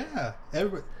 Yeah.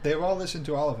 They've all listened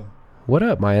to all of them. What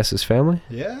up, my S's family?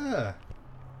 Yeah.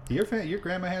 Your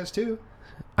grandma has too.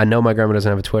 I know my grandma doesn't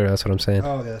have a Twitter. That's what I'm saying.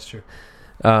 Oh, that's true.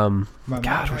 My God, mom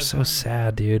we're has so one.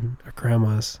 sad, dude. Our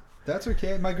grandmas. That's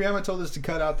okay. My grandma told us to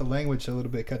cut out the language a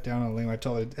little bit, cut down on the language. I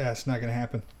told her it's not going to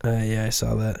happen. Yeah, I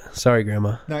saw that. Sorry,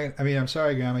 grandma. I'm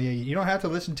sorry, grandma. Yeah, you don't have to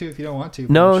listen to it if you don't want to.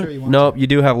 But No, I'm sure you want no, to. you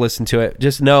do have to listen to it.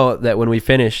 Just know that when we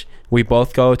finish, we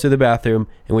both go to the bathroom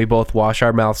and we both wash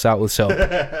our mouths out with soap.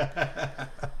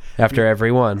 after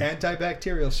every one.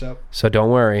 Antibacterial soap. So don't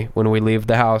worry. When we leave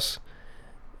the house,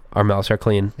 our mouths are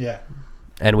clean. Yeah.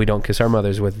 And we don't kiss our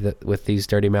mothers with these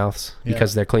dirty mouths Yeah.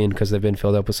 because they're clean, because they've been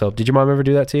filled up with soap. Did your mom ever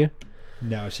do that to you?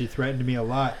 No, she threatened me a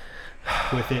lot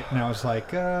with it, and I was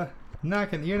like, you're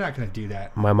not gonna do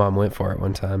that. My mom went for it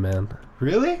one time, man.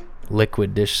 Really?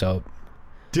 Liquid dish soap.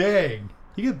 Dang.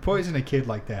 You could poison a kid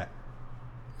like that.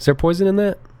 Is there poison in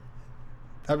that?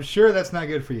 I'm sure that's not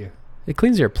good for you. It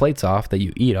cleans your plates off that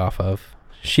you eat off of.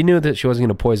 She knew that she wasn't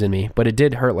going to poison me, but it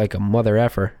did hurt like a mother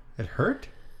effer. It hurt?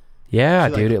 Yeah,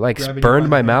 She, dude. It like grabbing you burned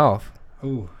by my the neck? mouth.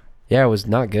 Ooh. Yeah, it was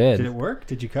not good. Did it work?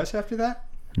 Did you cuss after that?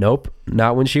 Nope.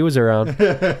 Not when she was around.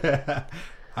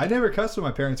 I never cussed when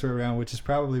my parents were around, which is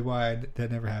probably why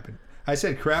that never happened. I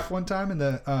said crap one time in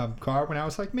the car when I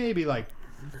was like maybe like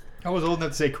I was old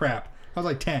enough to say crap. I was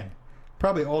like 10,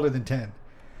 probably older than 10. And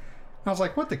I was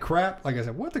like, "What the crap?" Like I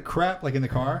said, "What the crap?" Like in the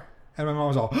car, and my mom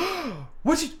was all,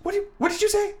 "What did you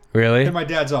say?" Really? And my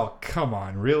dad's all, "Come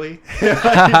on, really?" He's in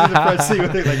the front seat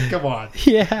with it, like, "Come on."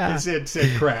 Yeah. He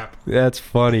said crap. That's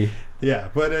funny. Yeah,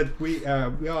 but we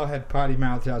all had potty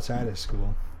mouths outside of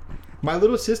school. My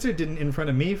little sister didn't in front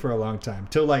of me for a long time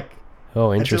till like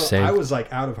Oh, interesting. until I was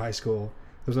like out of high school.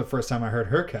 It was the first time I heard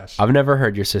her cuss. I've never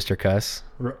heard your sister cuss.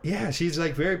 Yeah, she's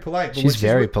like very polite. But She's when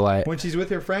very with, polite. when she's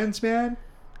with her friends, man.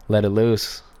 Let it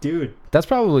loose. Dude, That's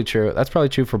probably true. That's probably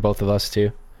true for both of us,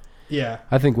 too. yeah,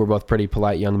 I think we're both pretty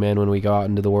polite young men when we go out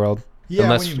into the world. yeah.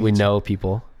 Unless when you we meet know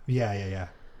people. yeah.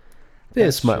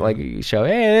 This That's true. like you show,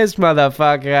 hey, this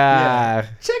motherfucker. Yeah.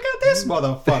 Check out this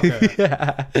motherfucker.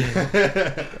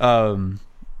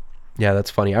 Yeah,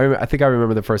 that's funny. I think I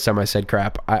remember the first time I said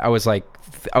crap. I was like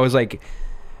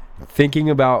thinking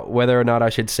about whether or not I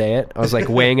should say it. I was like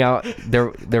weighing out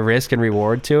the risk and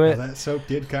reward to Well, it. that soap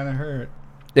did kind of hurt.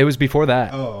 It was before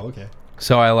that. Oh, okay.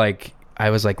 So I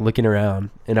was like looking around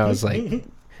and I was like,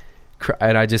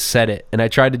 and I just said it and I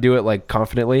tried to do it like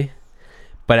confidently,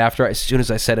 but as soon as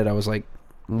I said it, I was like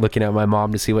looking at my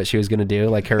mom to see what she was gonna do,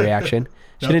 like her reaction.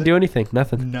 She didn't do anything.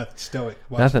 Nothing. Nothing. Stoic.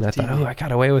 Nothing. I Watching thought, TV. oh, I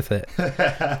got away with it.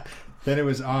 Then it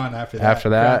was on after that. After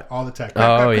that? Crap all the time.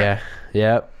 Oh yeah,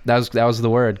 yep. That was the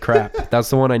word, crap. That's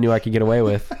the one I knew I could get away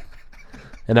with,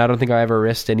 and I don't think I ever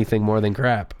risked anything more than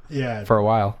crap Yeah. for a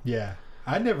while. Yeah.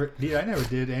 I never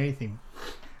did anything.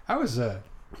 I was a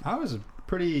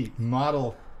pretty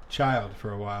model child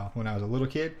for a while when I was a little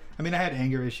kid. I mean, I had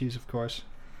anger issues, of course,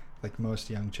 like most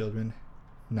young children.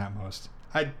 Not most.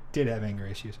 I did have anger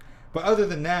issues, but other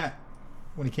than that,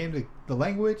 when it came to the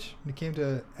language, when it came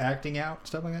to acting out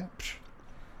stuff like that,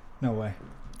 no way.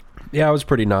 Yeah, I was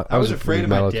pretty not. I was a afraid pretty of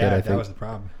my mellow dad. kid, I That think. was the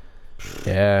problem.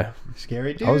 Yeah,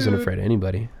 Scary dude. I wasn't afraid of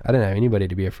anybody. I didn't have anybody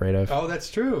to be afraid of. Oh, that's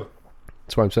true.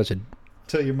 That's why I'm such a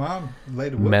Till your mom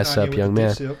laid a whooping Mess on up you young with man.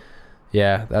 the dish soap.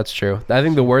 Yeah, that's true. I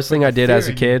think the worst thing I did as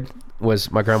a fear in kid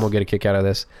was, my grandma will get a kick out of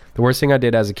this. The worst thing I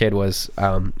did as a kid was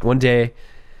one day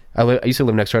I used to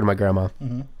live next door to my grandma,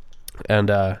 Mhm. and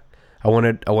I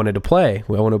wanted to play.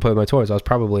 I wanted to play with my toys. I was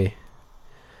probably,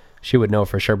 she would know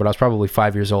for sure, but I was probably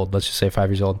 5 years old. Let's just say 5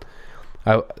 years old.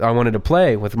 I wanted to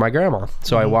play with my grandma,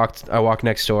 so I walked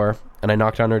next door and I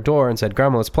knocked on her door and said,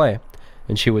 "Grandma, let's play."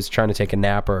 And she was trying to take a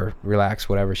nap or relax,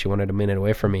 whatever. She wanted a minute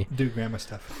away from me. Do grandma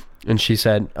stuff. And she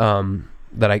said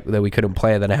that we couldn't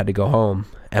play, that I had to go home,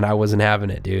 and I wasn't having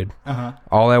it, dude. Uh-huh.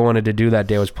 All I wanted to do that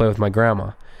day was play with my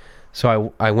grandma.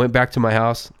 So I went back to my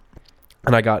house,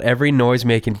 and I got every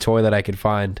noise-making toy that I could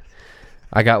find.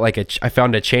 I got I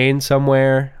found a chain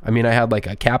somewhere. I mean, I had like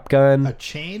a cap gun. A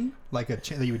chain? Like a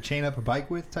chain that you would chain up a bike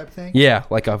with type thing? Yeah,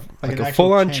 like an a actual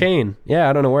full-on chain. chain. Yeah,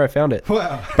 I don't know where I found it.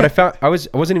 Wow. But I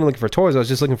wasn't even looking for toys. I was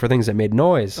just looking for things that made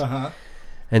noise. Uh-huh.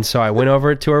 And so I went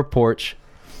over to her porch,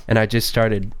 and I just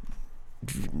started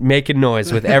making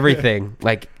noise with everything,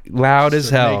 like loud as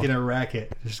So hell. Making a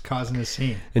racket, just causing a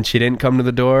scene. And she didn't come to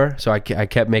the door, so I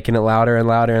kept making it louder and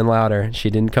louder and louder. And she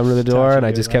didn't come to the door, and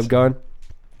I just kept going.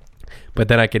 But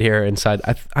then I could hear her inside.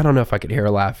 I don't know if I could hear her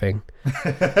laughing.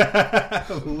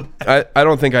 I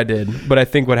don't think I did. But I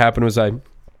think what happened was I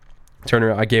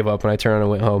gave up and I turned around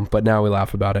and went home. But now we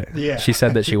laugh about it. Yeah. She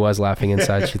said that she was laughing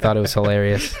inside. She thought it was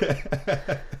hilarious.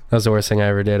 That was the worst thing I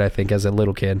ever did, I think, as a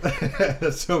little kid.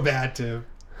 That's so bad, too.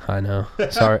 I know.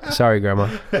 Sorry,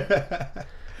 Grandma.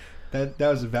 That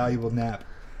was a valuable nap.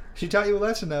 She taught you a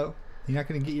lesson, though. You're not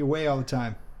going to get your way all the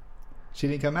time. She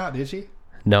didn't come out, did she?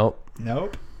 Nope.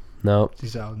 Nope. She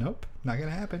said, oh, nope, not going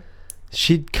to happen.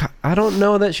 I don't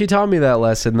know that she taught me that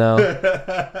lesson, though.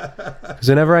 Because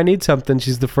whenever I need something,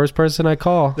 she's the first person I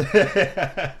call.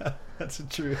 That's the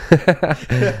truth.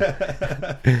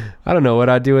 I don't know what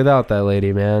I'd do without that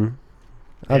lady, man.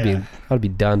 Yeah. I'd be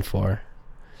done for.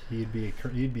 You'd be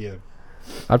a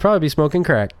I'd probably be smoking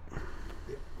crack.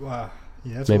 Wow.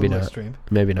 Yeah, that's Maybe a little not. extreme.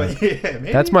 Maybe not. But yeah,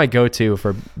 maybe. That's my go-to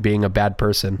for being a bad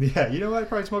person. Yeah, you know what? I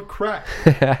probably smoke crack.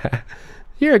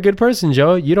 You're a good person,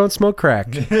 Joe. You don't smoke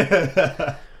crack.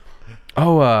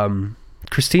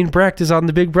 Christine Brecht is on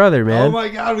The Big Brother, man. Oh my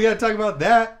God, we got to talk about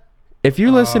that. If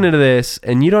you're listening to this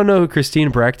and you don't know who Christine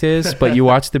Brecht is, but you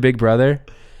watch The Big Brother,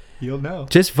 You'll know.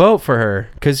 just vote for her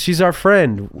because she's our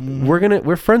friend.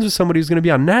 We're friends with somebody who's gonna be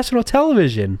on national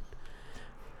television.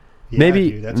 Yeah,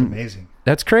 maybe- dude, that's amazing.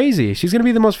 That's crazy. She's gonna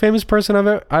be the most famous person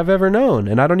I've ever known,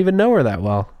 and I don't even know her that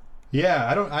well. Yeah,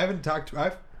 I don't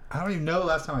even know the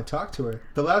last time I talked to her.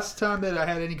 The last time that I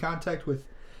had any contact with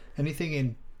anything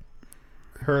in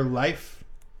her life,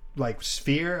 like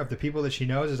sphere of the people that she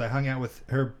knows, is I hung out with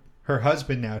her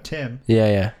husband now, Tim.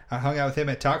 Yeah. I hung out with him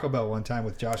at Taco Bell one time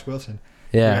with Josh Wilson.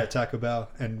 We were Yeah. at Taco Bell,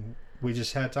 and we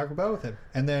just had Taco Bell with him.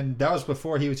 And then that was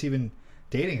before he was even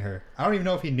dating her. I don't even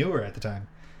know if he knew her at the time.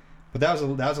 But that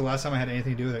was the last time I had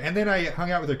anything to do with her. And then I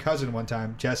hung out with her cousin one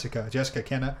time, Jessica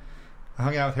Kenna. I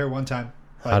hung out with her one time.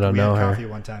 I don't we know had her. coffee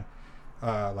one time,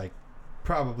 like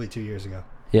probably 2 years ago.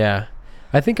 Yeah.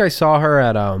 I think I saw her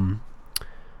at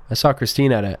I saw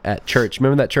Christine at church.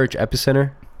 Remember that church,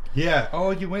 Epicenter? Yeah.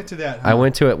 Oh, you went to that. Huh? I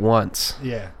went to it once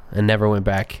Yeah. and never went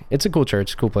back. It's a cool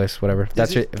church, cool place, whatever. If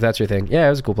that's your thing. Yeah, it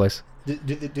was a cool place.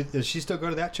 Does she still go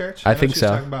to that church? I know think she so.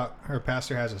 was talking about her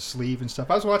pastor has a sleeve and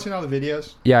stuff. I was watching all the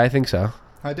videos. Yeah, I think so.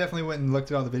 I definitely went and looked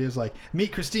at all the videos, like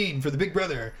meet Christine for the Big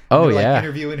Brother. And Oh, they're, like, yeah.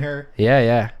 interviewing her.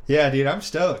 Yeah. Yeah, dude, I'm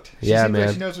stoked. She Yeah, seems man.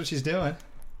 like she knows what she's doing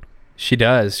She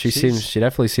does. She She's-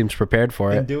 definitely seems prepared for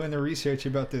and it. doing the research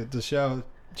about the show.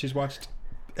 She's watched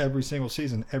every single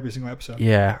season, every single episode.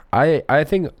 Yeah, I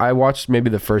think I watched maybe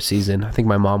the first season. I think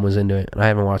my mom was into it, and I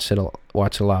haven't watched it a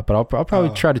lot. But I'll probably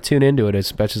Oh. try to tune into it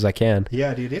as much as I can.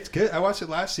 Yeah, dude, it's good. I watched it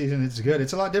last season. It's good.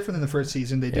 It's a lot different than the first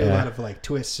season. They do a Yeah. lot of like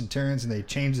twists and turns, and they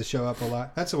change the show up a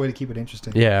lot. That's the way to keep it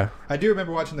interesting. Yeah, I do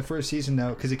remember watching the first season though,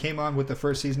 because it came on with the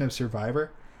first season of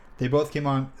Survivor. They both came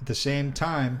on at the same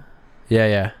time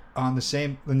yeah, on the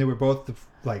same, and they were both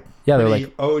like Yeah, they're pretty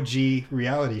like- OG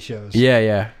reality shows.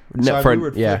 yeah. So we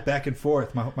would yeah, flip back and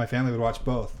forth. My family would watch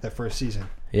both that first season,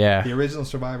 the yeah, original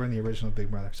Survivor and the original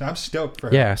Big Brother. So I'm stoked for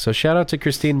her. yeah. So shout out to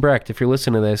Christine Brecht. If you're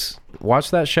listening to this,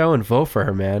 watch that show and vote for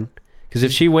her, man. Because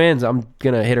if she wins, I'm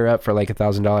gonna hit her up for like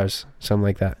 $1,000, something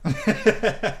like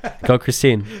that. Go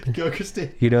Christine. Go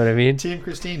Christine. You know what I mean? Team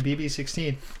Christine,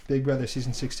 BB16, Big Brother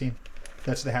season 16.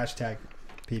 That's the hashtag,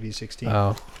 BB16.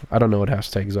 Oh, I don't know what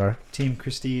hashtags are. Team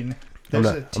Christine. I'm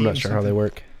There's a not team sure how they something.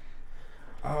 work.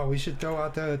 Oh, we should throw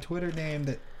out the Twitter name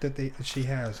that she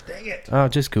has. Dang it. Oh,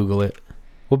 just Google it.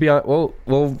 We'll be on.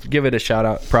 We'll give it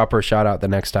a proper shout out the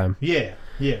next time. Yeah,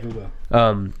 we will.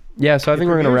 Yeah. So I think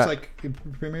we're gonna wrap.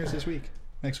 It premieres this week,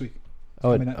 next week.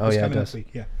 Oh, Coming up- it's yeah, it coming up does. week.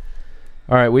 Yeah.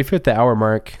 All right, we've hit the hour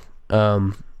mark.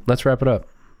 Let's wrap it up.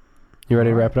 You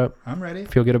ready to wrap it up? I'm ready.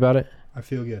 Feel good about it? I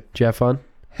feel good. Did you have fun?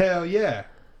 Hell yeah.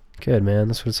 Good, man.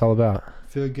 That's what it's all about.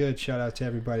 Feel good. Shout out to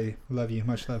everybody. Love you.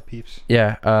 Much love, peeps.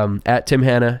 Yeah. At Tim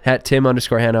Hanna, at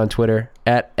Tim_Hanna on Twitter,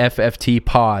 at FFT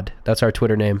Pod. That's our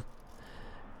Twitter name.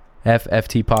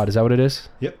 FFT Pod. Is that what it is?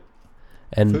 Yep.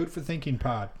 And Food for Thinking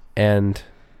Pod. and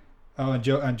Oh, and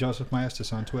Joseph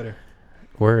Maestas on Twitter.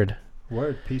 word.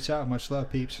 Word. Peace out. Much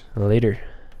love, peeps. Later.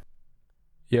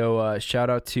 Yo, shout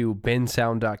out to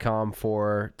bensound.com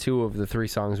for 2 of the 3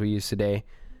 songs we used today.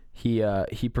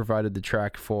 He provided the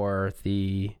track for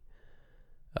the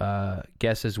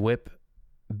Guess as Whip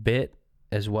bit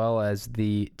as well as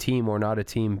the Team or Not a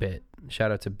Team bit.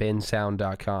 Shout out to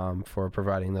bensound.com for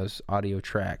providing those audio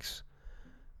tracks.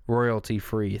 Royalty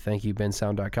free. Thank you,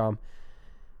 bensound.com.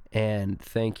 And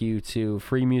thank you to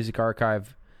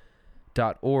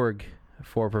freemusicarchive.org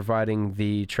for providing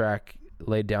the track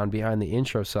laid down behind the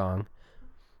intro song.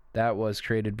 That was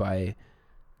created by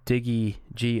Diggy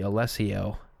G.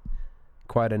 Alessio.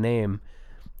 Quite a name.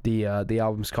 The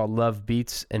album's called Love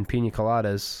Beats and Pina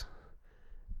Coladas.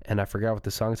 And I forgot what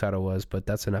the song title was, but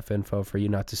that's enough info for you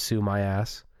not to sue my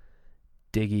ass.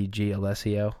 Diggy G.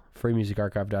 Alessio.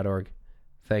 freemusicarchive.org.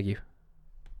 Thank you.